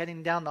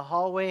heading down the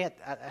hallway at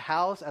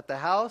the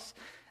house,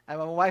 and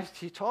my wife,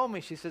 she told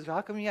me, she says,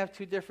 how come you have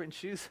two different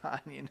shoes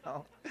on,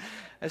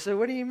 I said,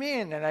 what do you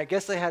mean? And I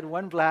guess I had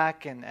one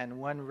black and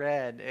one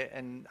red,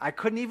 and I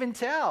couldn't even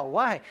tell.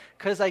 Why?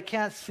 Because I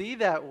can't see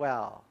that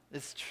well.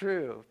 It's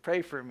true.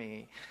 Pray for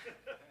me.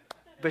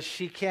 But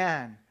she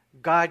can.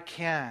 God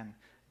can.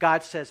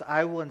 God says,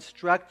 I will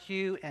instruct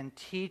you and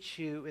teach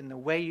you in the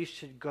way you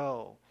should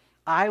go.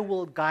 I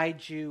will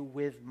guide you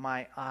with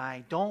my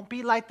eye. Don't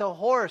be like the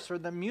horse or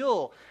the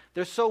mule.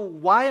 They're so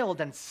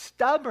wild and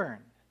stubborn.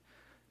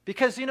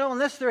 Because,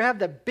 unless they have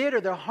the bit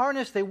or the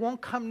harness, they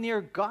won't come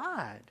near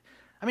God.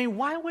 I mean,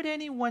 why would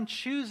anyone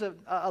choose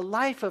a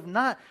life of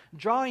not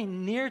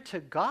drawing near to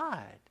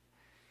God?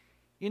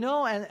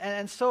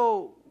 And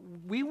so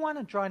we want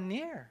to draw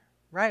near,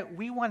 right?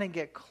 We want to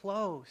get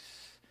close.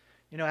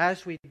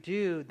 As we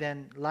do,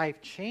 then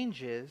life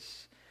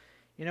changes.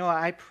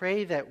 I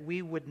pray that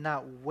we would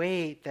not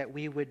wait, that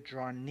we would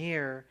draw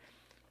near.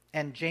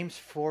 And James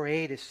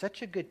 4:8 is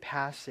such a good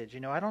passage.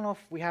 I don't know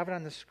if we have it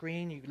on the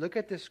screen. You look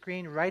at the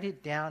screen, write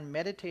it down,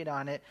 meditate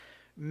on it,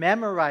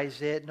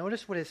 memorize it.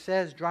 Notice what it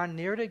says, draw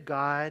near to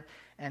God,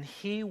 and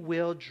He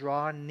will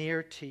draw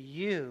near to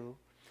you.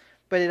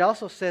 But it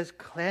also says,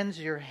 cleanse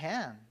your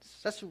hands.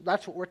 That's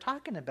what we're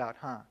talking about,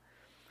 huh?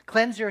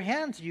 Cleanse your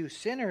hands, you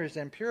sinners,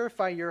 and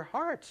purify your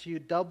hearts, you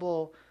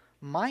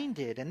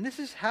double-minded. And this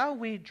is how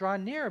we draw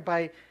near,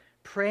 by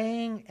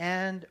praying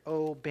and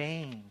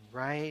obeying,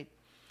 right?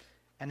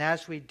 And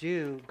as we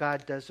do,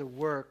 God does a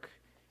work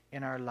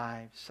in our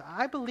lives.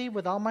 I believe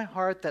with all my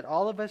heart that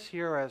all of us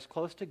here are as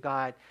close to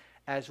God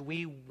as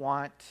we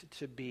want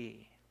to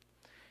be.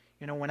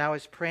 When I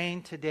was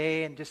praying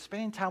today and just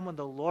spending time with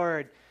the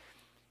Lord,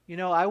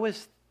 I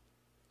was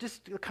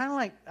just kind of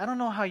like, I don't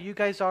know how you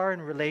guys are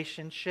in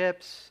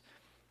relationships.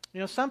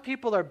 Some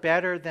people are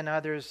better than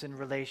others in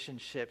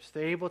relationships.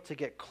 They're able to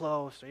get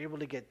close. They're able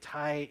to get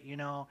tight,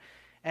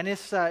 And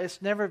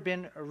it's never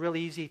been a real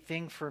easy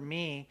thing for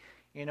me.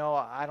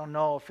 I don't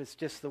know if it's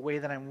just the way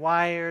that I'm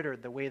wired or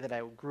the way that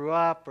I grew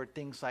up or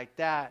things like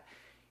that.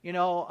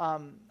 But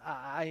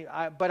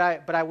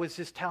I was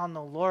just telling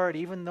the Lord,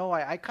 even though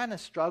I kind of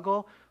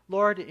struggle,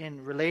 Lord,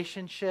 in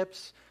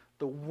relationships,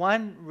 the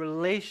one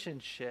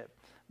relationship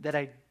that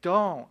I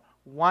don't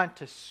want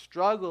to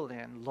struggle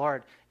in,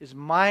 Lord, is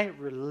my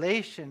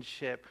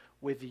relationship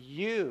with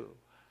you.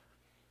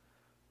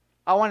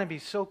 I want to be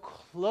so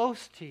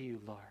close to you,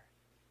 Lord.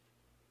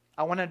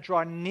 I want to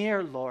draw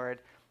near, Lord.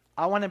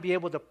 I want to be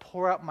able to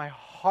pour out my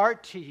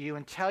heart to you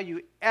and tell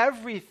you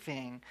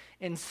everything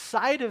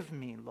inside of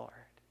me, Lord.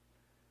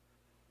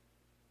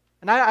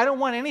 And I don't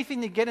want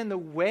anything to get in the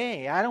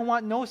way. I don't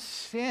want no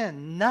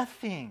sin,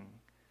 nothing.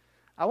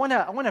 I want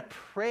to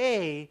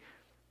pray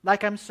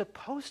like I'm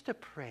supposed to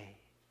pray.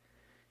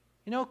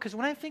 Because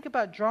when I think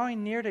about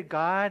drawing near to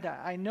God,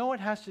 I know it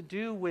has to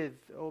do with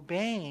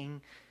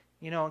obeying,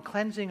 and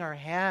cleansing our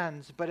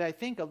hands, but I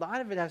think a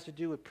lot of it has to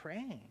do with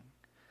praying.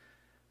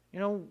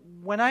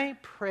 When I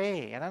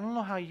pray, and I don't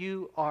know how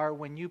you are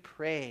when you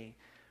pray,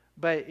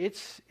 but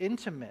it's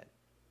intimate.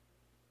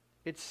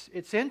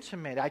 It's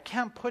intimate. I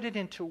can't put it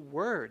into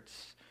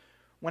words.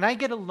 When I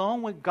get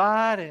alone with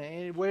God,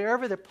 and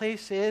wherever the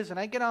place is, and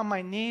I get on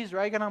my knees or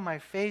I get on my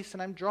face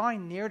and I'm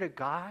drawing near to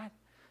God,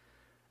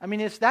 I mean,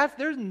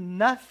 there's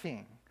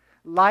nothing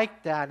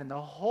like that in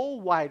the whole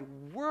wide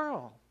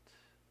world.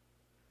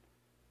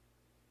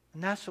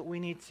 And that's what we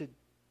need to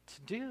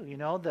do.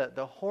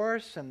 The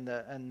horse and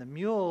the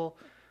mule,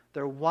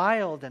 they're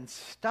wild and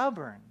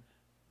stubborn.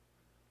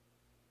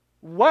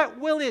 What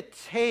will it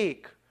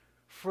take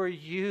for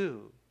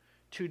you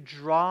to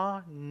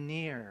draw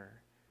near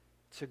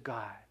to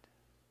God?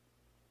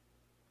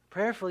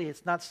 Prayerfully,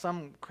 it's not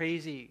some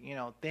crazy,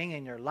 thing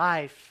in your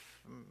life.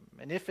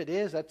 And if it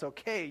is, that's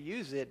okay,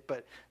 use it,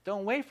 but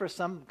don't wait for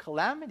some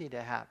calamity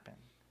to happen.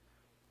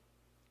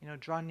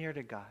 Draw near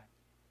to God.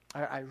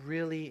 I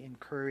really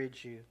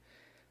encourage you.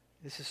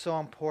 This is so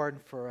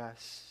important for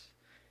us.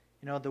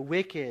 The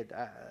wicked,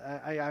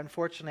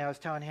 unfortunately, I was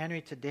telling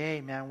Henry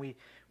today, man,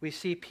 we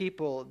see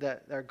people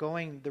that are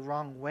going the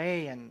wrong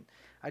way, and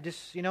I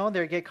just,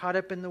 they get caught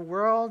up in the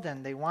world,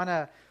 and they want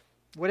to,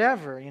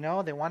 whatever,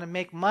 they want to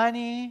make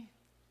money.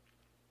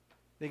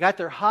 They got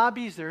their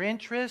hobbies, their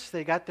interests,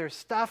 they got their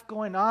stuff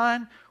going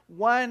on.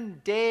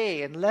 One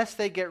day, unless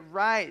they get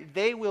right,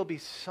 they will be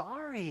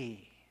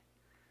sorry.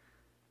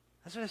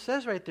 That's what it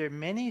says right there.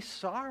 Many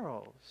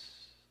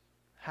sorrows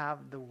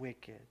have the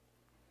wicked.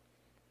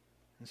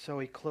 And so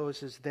he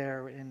closes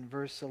there in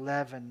verse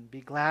 11.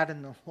 Be glad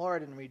in the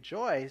Lord and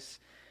rejoice,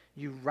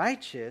 you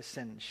righteous,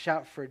 and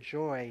shout for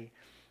joy,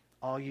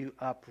 all you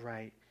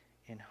upright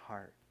in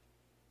heart.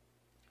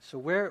 So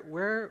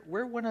we're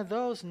one of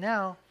those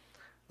now,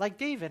 like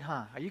David,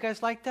 huh? Are you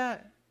guys like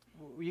that?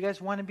 You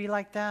guys want to be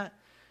like that?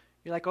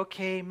 You're like,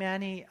 okay,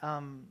 Manny,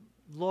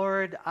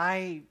 Lord,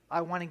 I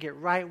want to get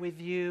right with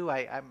you.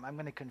 I'm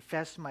going to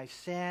confess my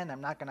sin.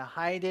 I'm not going to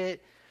hide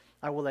it.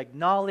 I will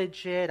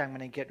acknowledge it. I'm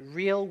going to get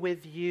real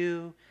with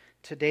you.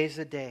 Today's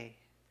the day.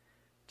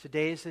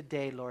 Today's the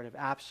day, Lord, of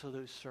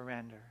absolute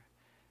surrender.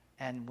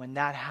 And when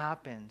that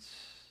happens,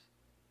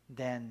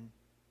 then,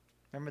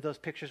 remember those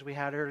pictures we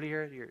had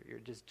earlier? You're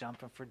just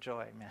jumping for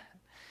joy, man.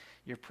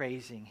 You're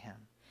praising Him.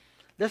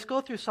 Let's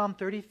go through Psalm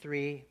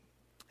 33,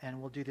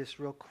 and we'll do this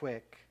real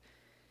quick.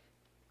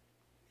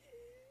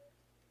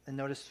 And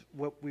notice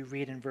what we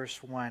read in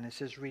verse 1. It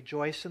says,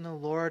 "Rejoice in the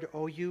Lord,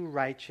 O you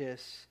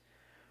righteous,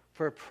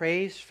 for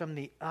praise from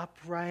the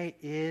upright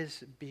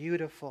is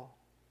beautiful.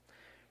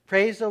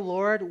 Praise the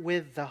Lord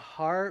with the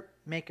harp.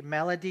 Make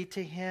melody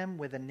to him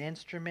with an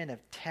instrument of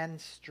 10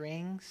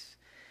 strings.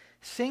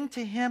 Sing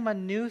to him a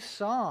new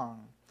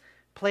song.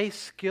 Play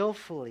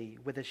skillfully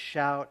with a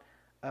shout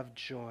of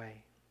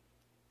joy."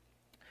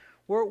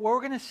 What we're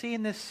going to see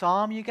in this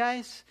psalm, you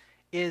guys,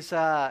 is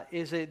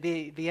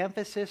the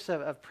emphasis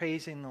of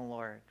praising the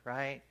Lord,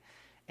 right?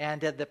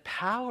 And the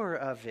power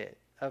of it,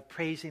 of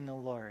praising the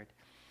Lord.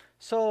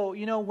 So,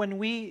 when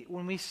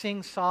we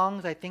sing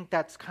songs, I think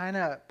that's kind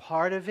of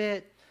part of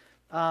it.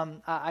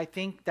 I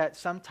think that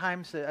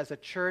sometimes as a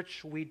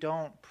church, we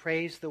don't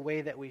praise the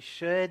way that we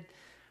should,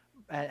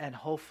 and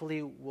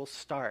hopefully we'll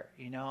start,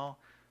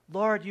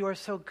 Lord, you are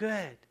so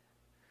good.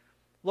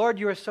 Lord,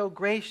 you are so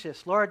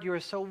gracious. Lord, you are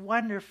so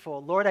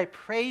wonderful. Lord, I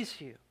praise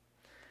you.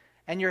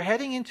 And you're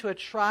heading into a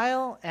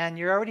trial, and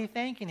you're already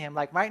thanking him.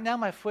 Like right now,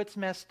 my foot's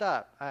messed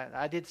up.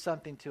 I did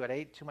something to it. I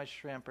ate too much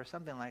shrimp or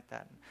something like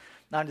that.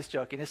 No, I'm just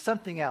joking. It's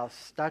something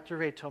else. Dr.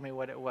 Ray told me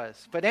what it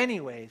was. But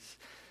anyways,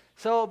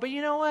 but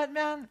you know what,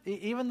 man?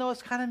 Even though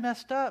it's kind of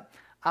messed up,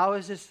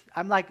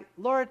 I'm like,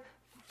 Lord,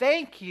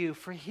 thank you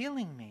for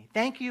healing me.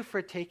 Thank you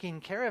for taking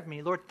care of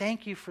me. Lord,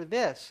 thank you for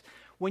this.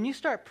 When you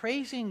start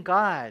praising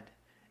God,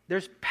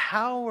 there's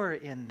power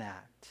in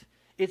that.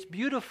 It's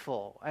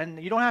beautiful.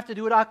 And you don't have to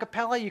do it a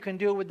cappella. You can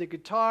do it with the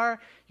guitar.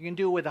 You can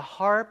do it with a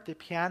harp. The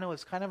piano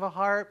is kind of a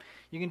harp.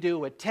 You can do it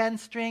with 10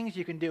 strings.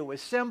 You can do it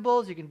with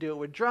cymbals. You can do it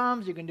with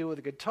drums. You can do it with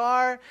a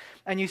guitar.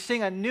 And you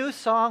sing a new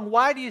song.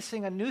 Why do you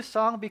sing a new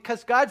song?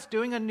 Because God's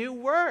doing a new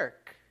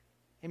work.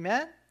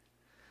 Amen?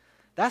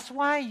 That's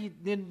why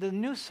the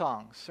new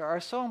songs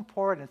are so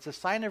important. It's a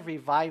sign of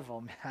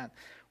revival, man,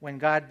 when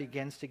God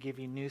begins to give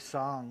you new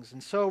songs.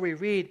 And so we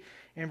read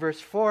in verse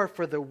 4,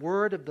 "For the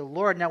word of the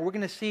Lord." Now we're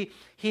going to see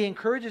he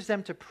encourages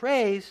them to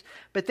praise,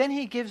 but then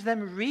he gives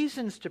them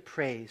reasons to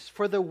praise.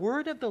 "For the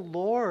word of the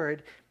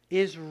Lord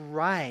is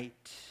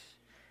right,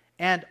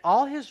 and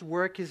all his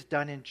work is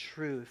done in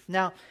truth."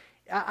 Now,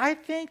 I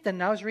think that,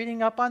 and I was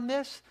reading up on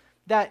this,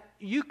 that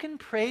you can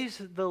praise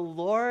the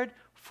Lord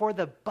for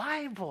the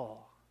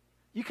Bible.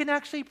 You can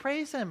actually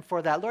praise him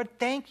for that. Lord,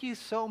 thank you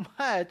so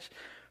much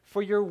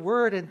for your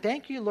word, and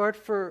thank you, Lord,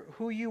 for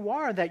who you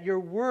are, that your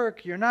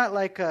work, you're not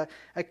like a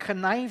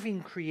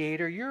conniving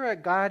creator. You're a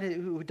God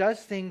who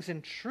does things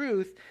in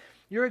truth.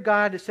 You're a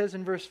God, it says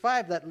in verse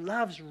 5, that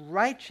loves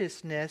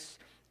righteousness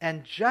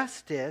and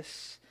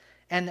justice.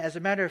 And as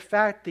a matter of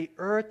fact, the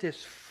earth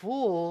is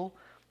full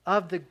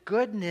of the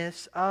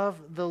goodness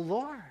of the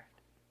Lord.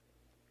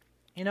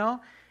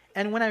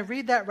 And when I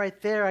read that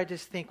right there, I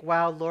just think,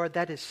 wow, Lord,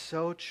 that is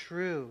so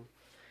true.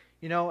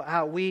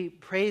 How we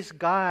praise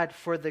God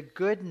for the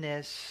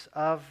goodness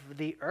of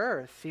the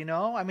earth,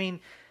 I mean,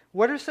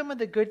 what are some of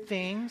the good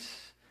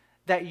things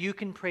that you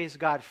can praise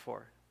God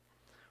for?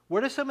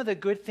 What are some of the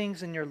good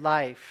things in your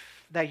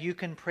life that you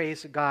can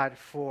praise God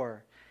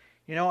for?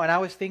 And I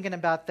was thinking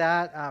about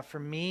that. For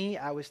me,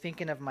 I was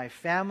thinking of my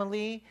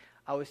family.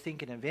 I was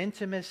thinking of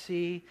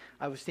intimacy.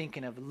 I was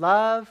thinking of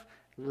love,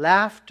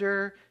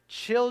 laughter,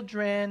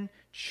 children,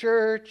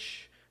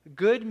 church,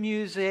 good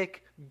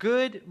music,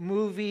 good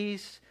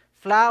movies,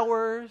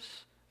 flour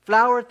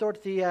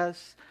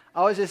tortillas.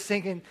 I was just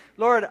thinking,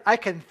 Lord, I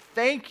can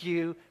thank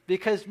you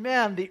because,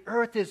 man, the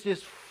earth is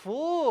just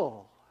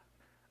full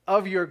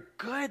of your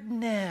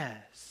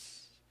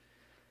goodness.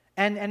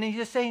 And he's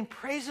just saying,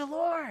 praise the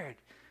Lord.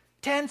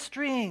 10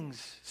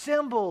 strings,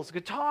 cymbals,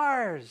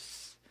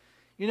 guitars,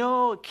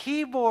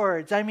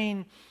 keyboards. I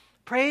mean,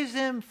 praise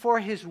him for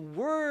his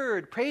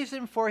word. Praise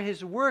him for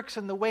his works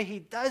and the way he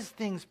does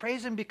things.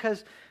 Praise him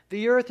because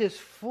the earth is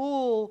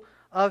full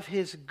of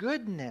his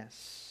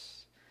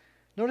goodness.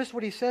 Notice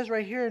what he says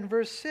right here in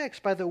verse 6.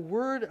 "By the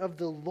word of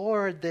the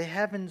Lord the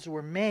heavens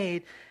were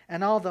made,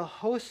 and all the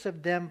hosts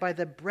of them by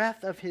the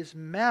breath of his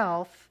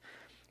mouth.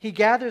 He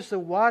gathers the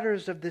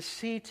waters of the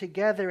sea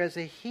together as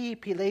a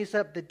heap. He lays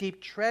up the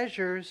deep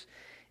treasures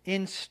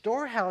in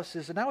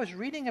storehouses." And I was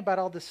reading about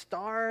all the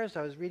stars.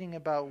 I was reading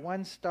about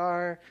one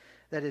star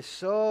that is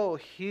so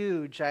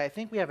huge. I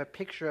think we have a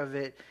picture of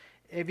it.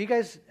 Have you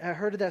guys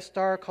heard of that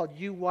star called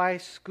UY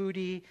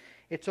Scuti?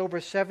 It's over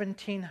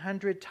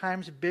 1,700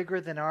 times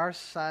bigger than our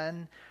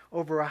sun,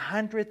 over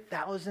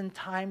 100,000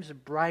 times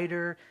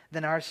brighter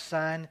than our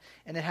sun,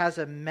 and it has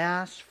a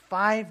mass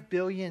 5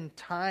 billion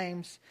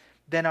times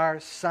than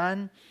our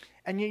sun.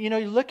 And you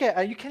look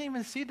at, you can't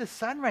even see the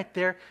sun right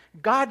there.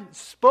 God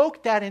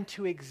spoke that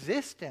into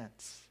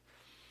existence.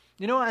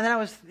 And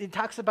then it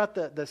talks about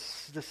the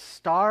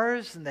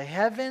stars and the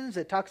heavens.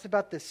 It talks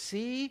about the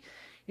sea.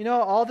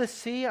 All the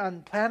sea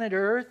on planet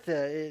Earth,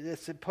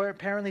 it's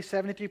apparently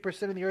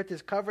 73% of the earth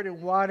is covered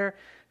in water,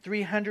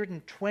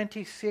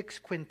 326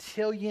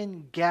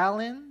 quintillion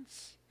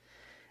gallons.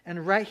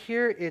 And right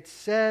here it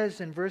says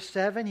in verse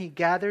 7, he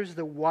gathers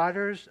the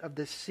waters of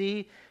the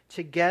sea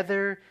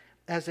together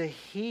as a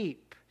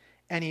heap,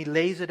 and he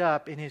lays it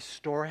up in his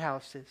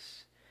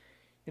storehouses.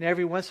 And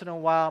every once in a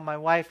while, my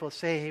wife will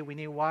say, hey, we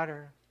need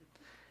water.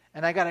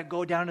 And I got to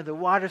go down to the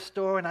water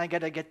store, and I got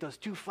to get those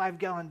 2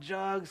 5-gallon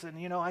jugs.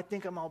 And, I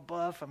think I'm all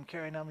buff. I'm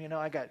carrying them.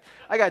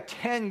 I got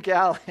 10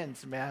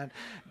 gallons, man.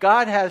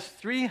 God has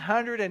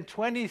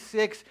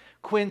 326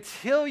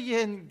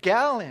 quintillion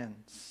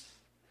gallons.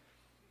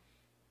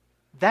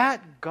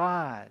 That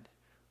God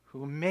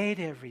who made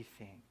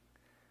everything,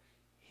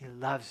 He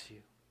loves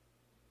you.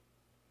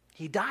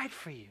 He died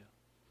for you.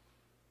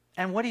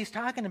 And what he's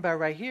talking about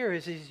right here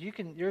is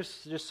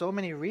there's so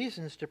many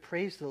reasons to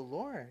praise the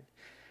Lord.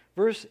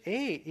 Verse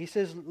 8, he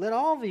says, let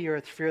all the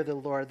earth fear the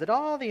Lord. Let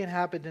all the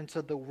inhabitants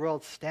of the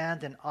world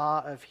stand in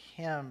awe of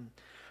him.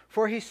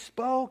 For he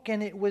spoke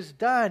and it was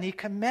done. He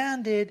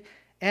commanded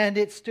and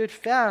it stood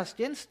fast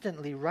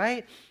instantly,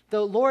 right?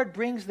 The Lord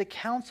brings the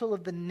counsel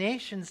of the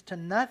nations to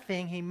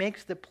nothing. He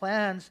makes the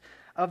plans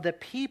of the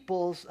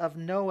peoples of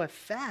no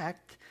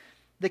effect.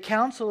 The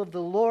counsel of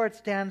the Lord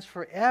stands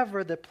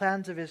forever, the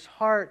plans of his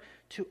heart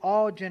to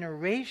all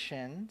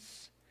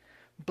generations.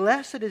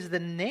 Blessed is the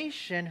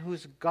nation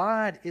whose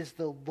God is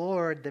the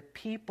Lord, the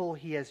people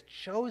he has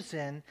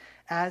chosen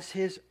as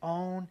his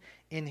own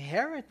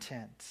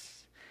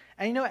inheritance.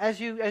 And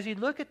as you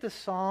look at the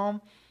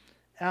psalm,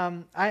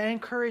 I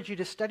encourage you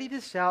to study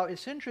this out.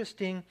 It's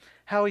interesting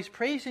how he's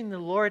praising the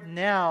Lord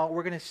now.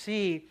 We're going to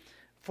see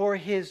for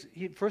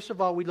first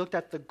of all, we looked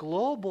at the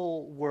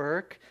global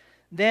work,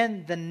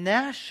 then the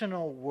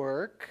national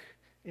work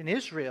in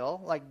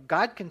Israel, like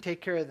God can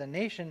take care of the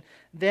nation,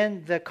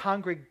 then the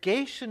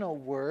congregational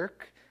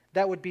work,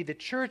 that would be the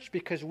church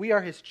because we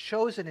are his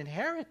chosen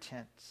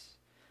inheritance.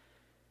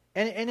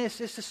 And it's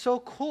just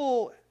so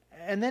cool.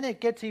 And then it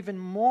gets even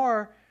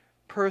more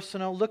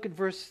personal. Look at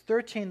verse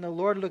 13. The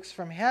Lord looks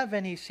from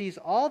heaven. He sees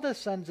all the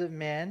sons of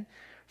men.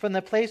 From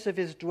the place of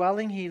his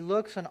dwelling, he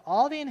looks on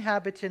all the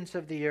inhabitants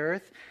of the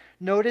earth.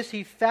 Notice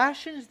he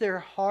fashions their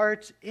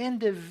hearts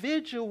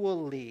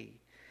individually.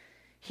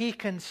 He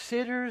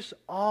considers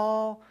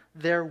all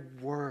their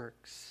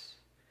works.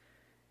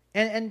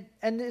 And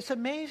it's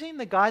amazing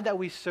the God that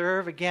we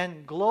serve,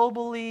 again,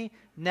 globally,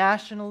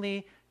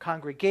 nationally,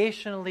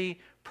 congregationally,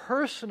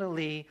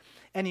 personally,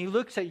 and he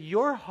looks at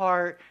your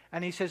heart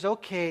and he says,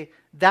 okay,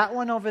 that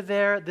one over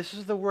there, this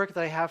is the work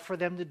that I have for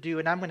them to do,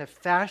 and I'm going to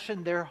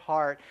fashion their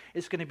heart.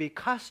 It's going to be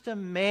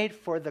custom made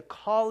for the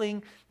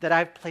calling that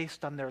I've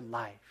placed on their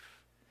life.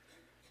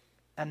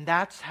 And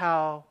that's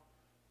how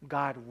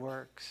God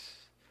works.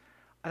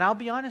 And I'll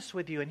be honest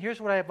with you, and here's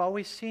what I've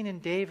always seen in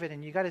David,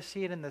 and you got to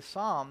see it in the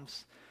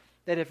Psalms,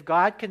 that if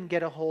God can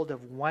get a hold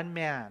of one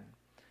man,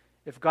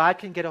 if God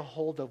can get a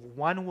hold of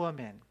one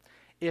woman,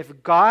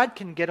 if God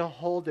can get a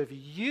hold of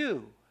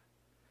you,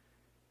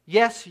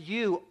 yes,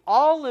 you,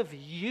 all of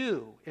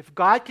you, if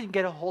God can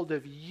get a hold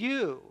of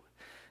you,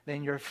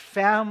 then your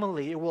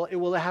family, it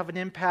will have an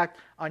impact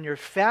on your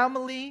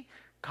family,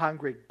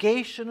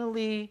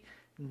 congregationally,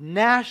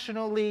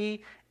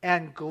 nationally,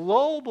 and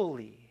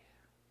globally.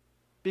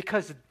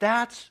 Because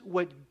that's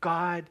what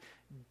God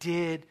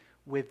did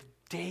with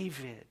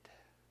David.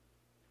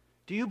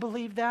 Do you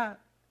believe that?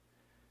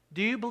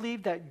 Do you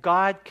believe that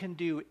God can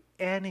do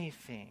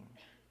anything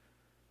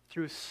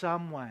through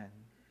someone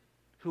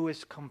who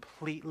is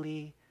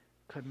completely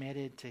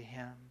committed to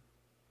him?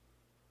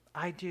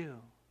 I do.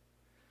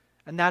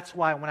 And that's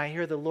why when I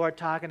hear the Lord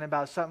talking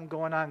about something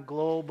going on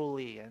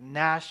globally and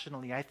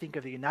nationally, I think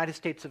of the United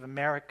States of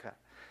America.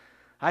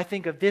 I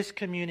think of this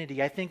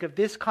community. I think of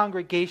this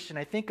congregation.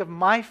 I think of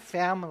my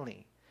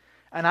family.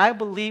 And I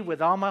believe with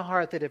all my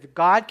heart that if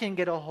God can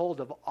get a hold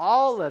of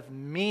all of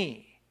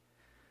me,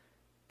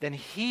 then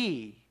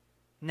he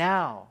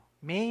can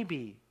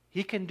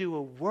do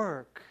a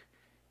work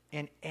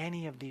in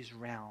any of these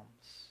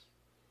realms.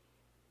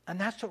 And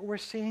that's what we're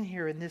seeing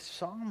here in this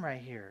psalm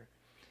right here.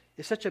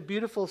 It's such a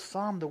beautiful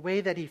psalm, the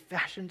way that he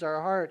fashions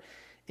our heart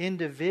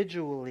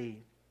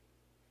individually.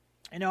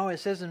 It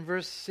says in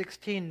verse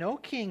 16, no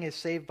king is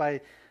saved by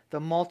the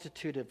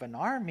multitude of an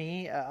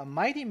army. A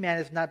mighty man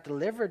is not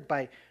delivered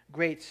by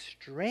great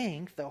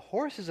strength. The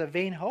horse is a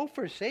vain hope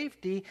for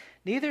safety.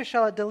 Neither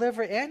shall it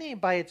deliver any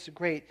by its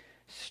great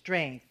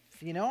strength.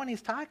 And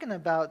he's talking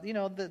about,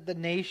 the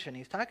nation.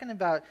 He's talking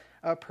about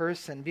a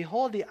person.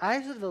 Behold, the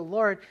eyes of the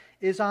Lord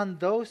is on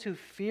those who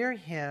fear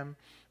him,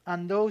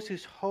 on those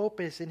whose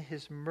hope is in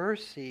his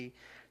mercy,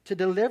 to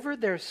deliver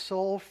their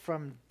soul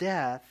from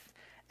death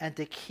and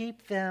to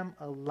keep them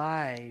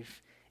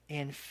alive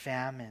in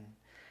famine.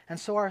 And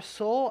so our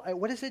soul,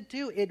 what does it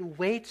do? It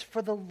waits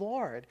for the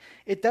Lord.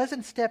 It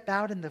doesn't step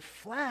out in the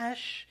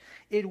flesh.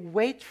 It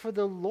waits for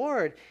the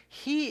Lord.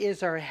 He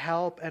is our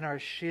help and our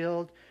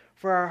shield.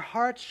 For our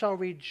hearts shall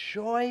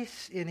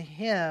rejoice in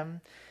him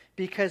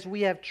because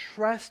we have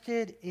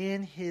trusted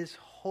in his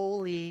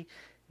holy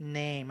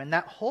name. And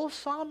that whole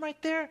psalm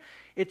right there,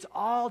 it's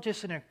all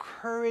just an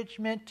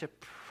encouragement to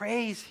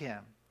praise him.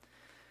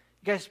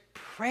 You guys,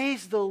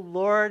 praise the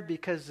Lord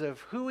because of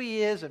who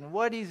he is and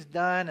what he's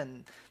done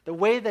and the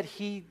way that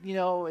he,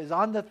 is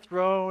on the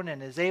throne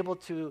and is able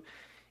to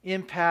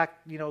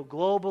impact,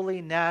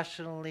 globally,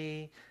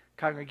 nationally,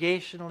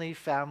 congregationally,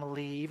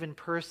 family, even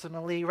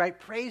personally, right?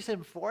 Praise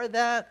Him for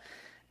that.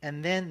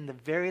 And then the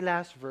very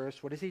last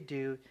verse, what does he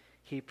do?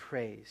 He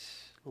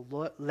prays.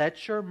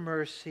 Let your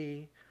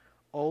mercy,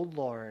 O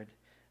Lord,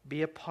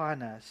 be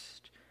upon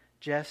us,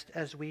 just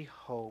as we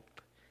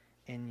hope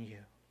in you.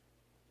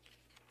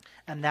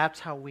 And that's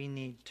how we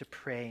need to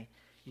pray,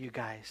 you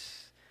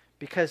guys.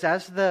 Because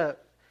as the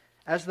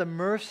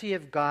mercy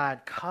of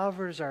God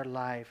covers our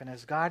life, and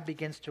as God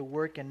begins to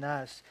work in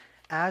us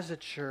as a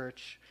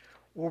church,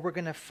 what we're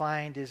going to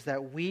find is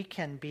that we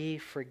can be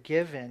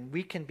forgiven,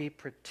 we can be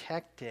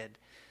protected,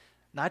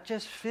 not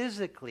just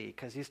physically,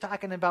 because he's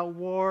talking about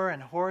war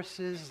and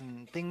horses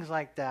and things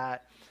like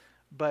that,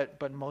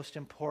 but most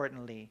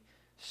importantly,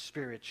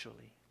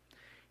 spiritually.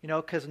 You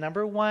know, because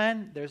number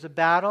one, there's a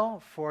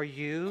battle for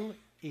you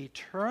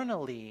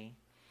eternally.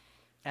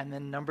 And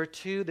then number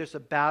two, there's a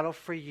battle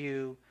for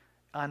you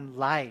on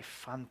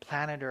life, on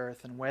planet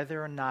Earth, and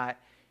whether or not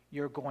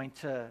you're going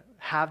to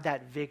have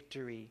that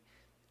victory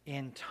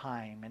in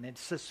time. And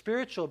it's a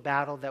spiritual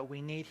battle that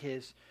we need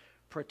his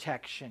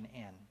protection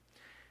in.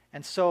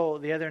 And so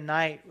the other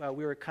night,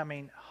 we were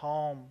coming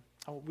home.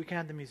 We can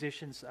have the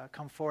musicians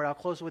come forward. I'll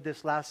close with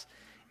this last.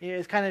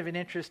 It's kind of an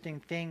interesting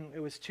thing. It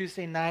was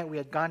Tuesday night. We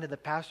had gone to the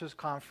pastor's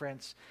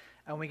conference,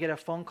 and we get a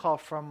phone call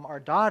from our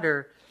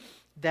daughter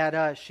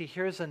that she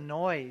hears a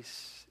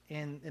noise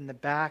in the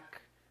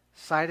back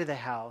side of the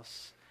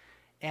house.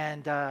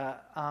 And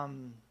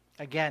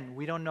again,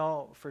 we don't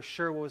know for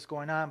sure what was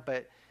going on,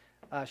 but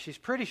she's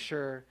pretty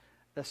sure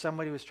that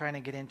somebody was trying to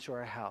get into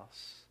our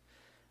house.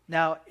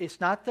 Now,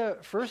 it's not the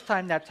first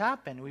time that's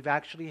happened. We've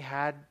actually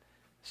had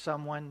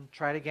someone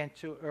try to get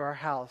into our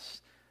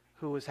house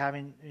who was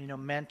having,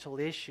 mental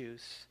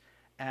issues,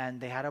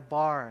 and they had a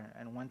bar.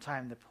 And one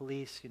time the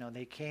police,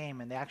 they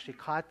came and they actually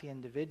caught the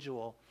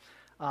individual.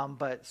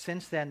 But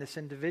since then, this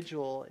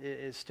individual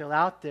is still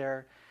out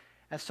there.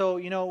 And so,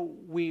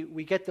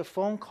 we get the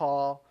phone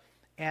call,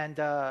 and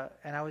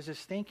I was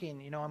just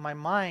thinking, in my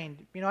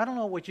mind, I don't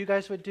know what you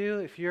guys would do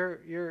if you're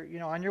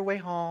on your way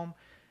home,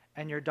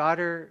 and your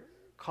daughter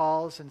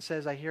calls and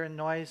says, I hear a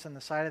noise on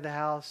the side of the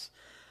house.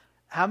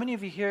 How many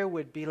of you here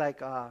would be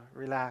like,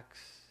 relax?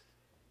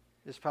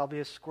 There's probably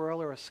a squirrel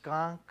or a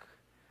skunk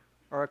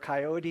or a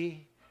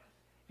coyote.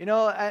 And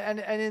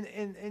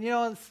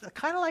it's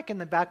kind of like in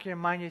the back of your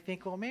mind, you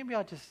think, well, maybe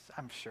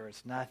I'm sure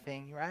it's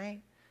nothing, right?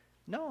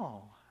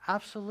 No,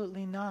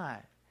 absolutely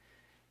not.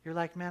 You're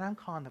like, man, I'm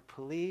calling the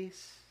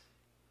police.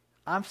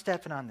 I'm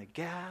stepping on the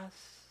gas.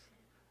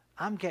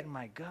 I'm getting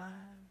my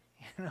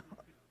gun,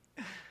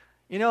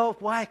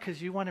 why?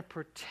 Because you want to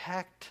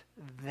protect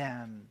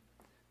them,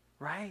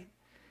 right?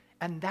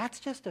 And that's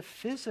just a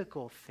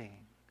physical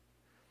thing.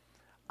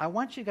 I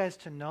want you guys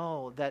to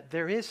know that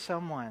there is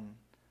someone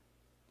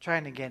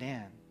trying to get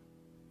in,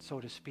 so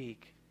to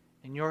speak,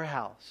 in your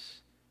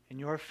house, in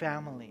your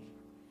family.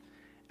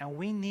 And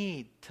we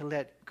need to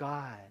let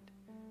God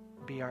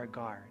be our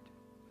guard.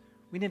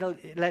 We need to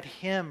let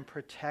him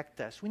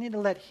protect us. We need to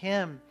let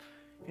him,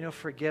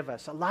 forgive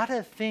us. A lot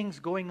of things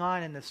going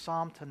on in the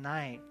psalm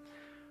tonight.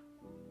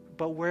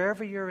 But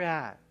wherever you're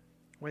at,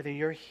 whether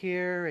you're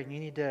here and you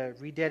need to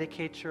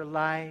rededicate your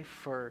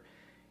life, or,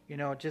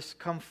 just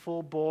come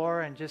full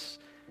bore and just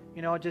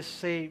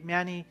say,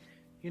 Manny,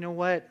 you know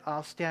what?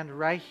 I'll stand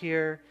right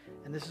here,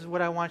 and this is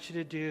what I want you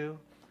to do.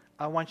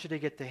 I want you to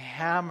get the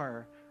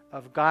hammer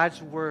of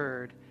God's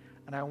word,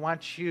 and I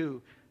want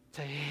you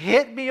to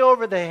hit me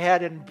over the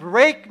head and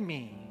break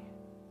me.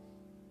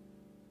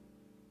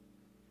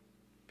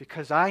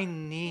 Because I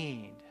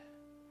need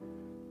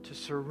to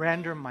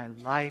surrender my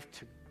life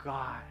to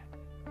God.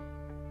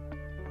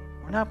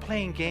 We're not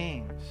playing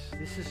games.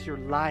 This is your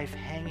life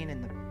hanging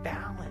in the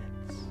balance.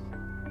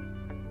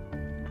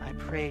 I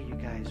pray, you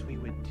guys, we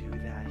would do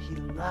that. He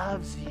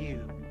loves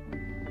you.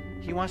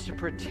 He wants to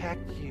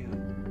protect you.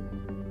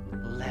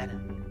 Let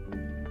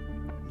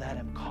him. Let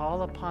him.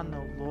 Call upon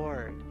the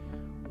Lord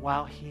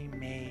while he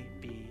may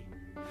be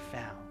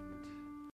found.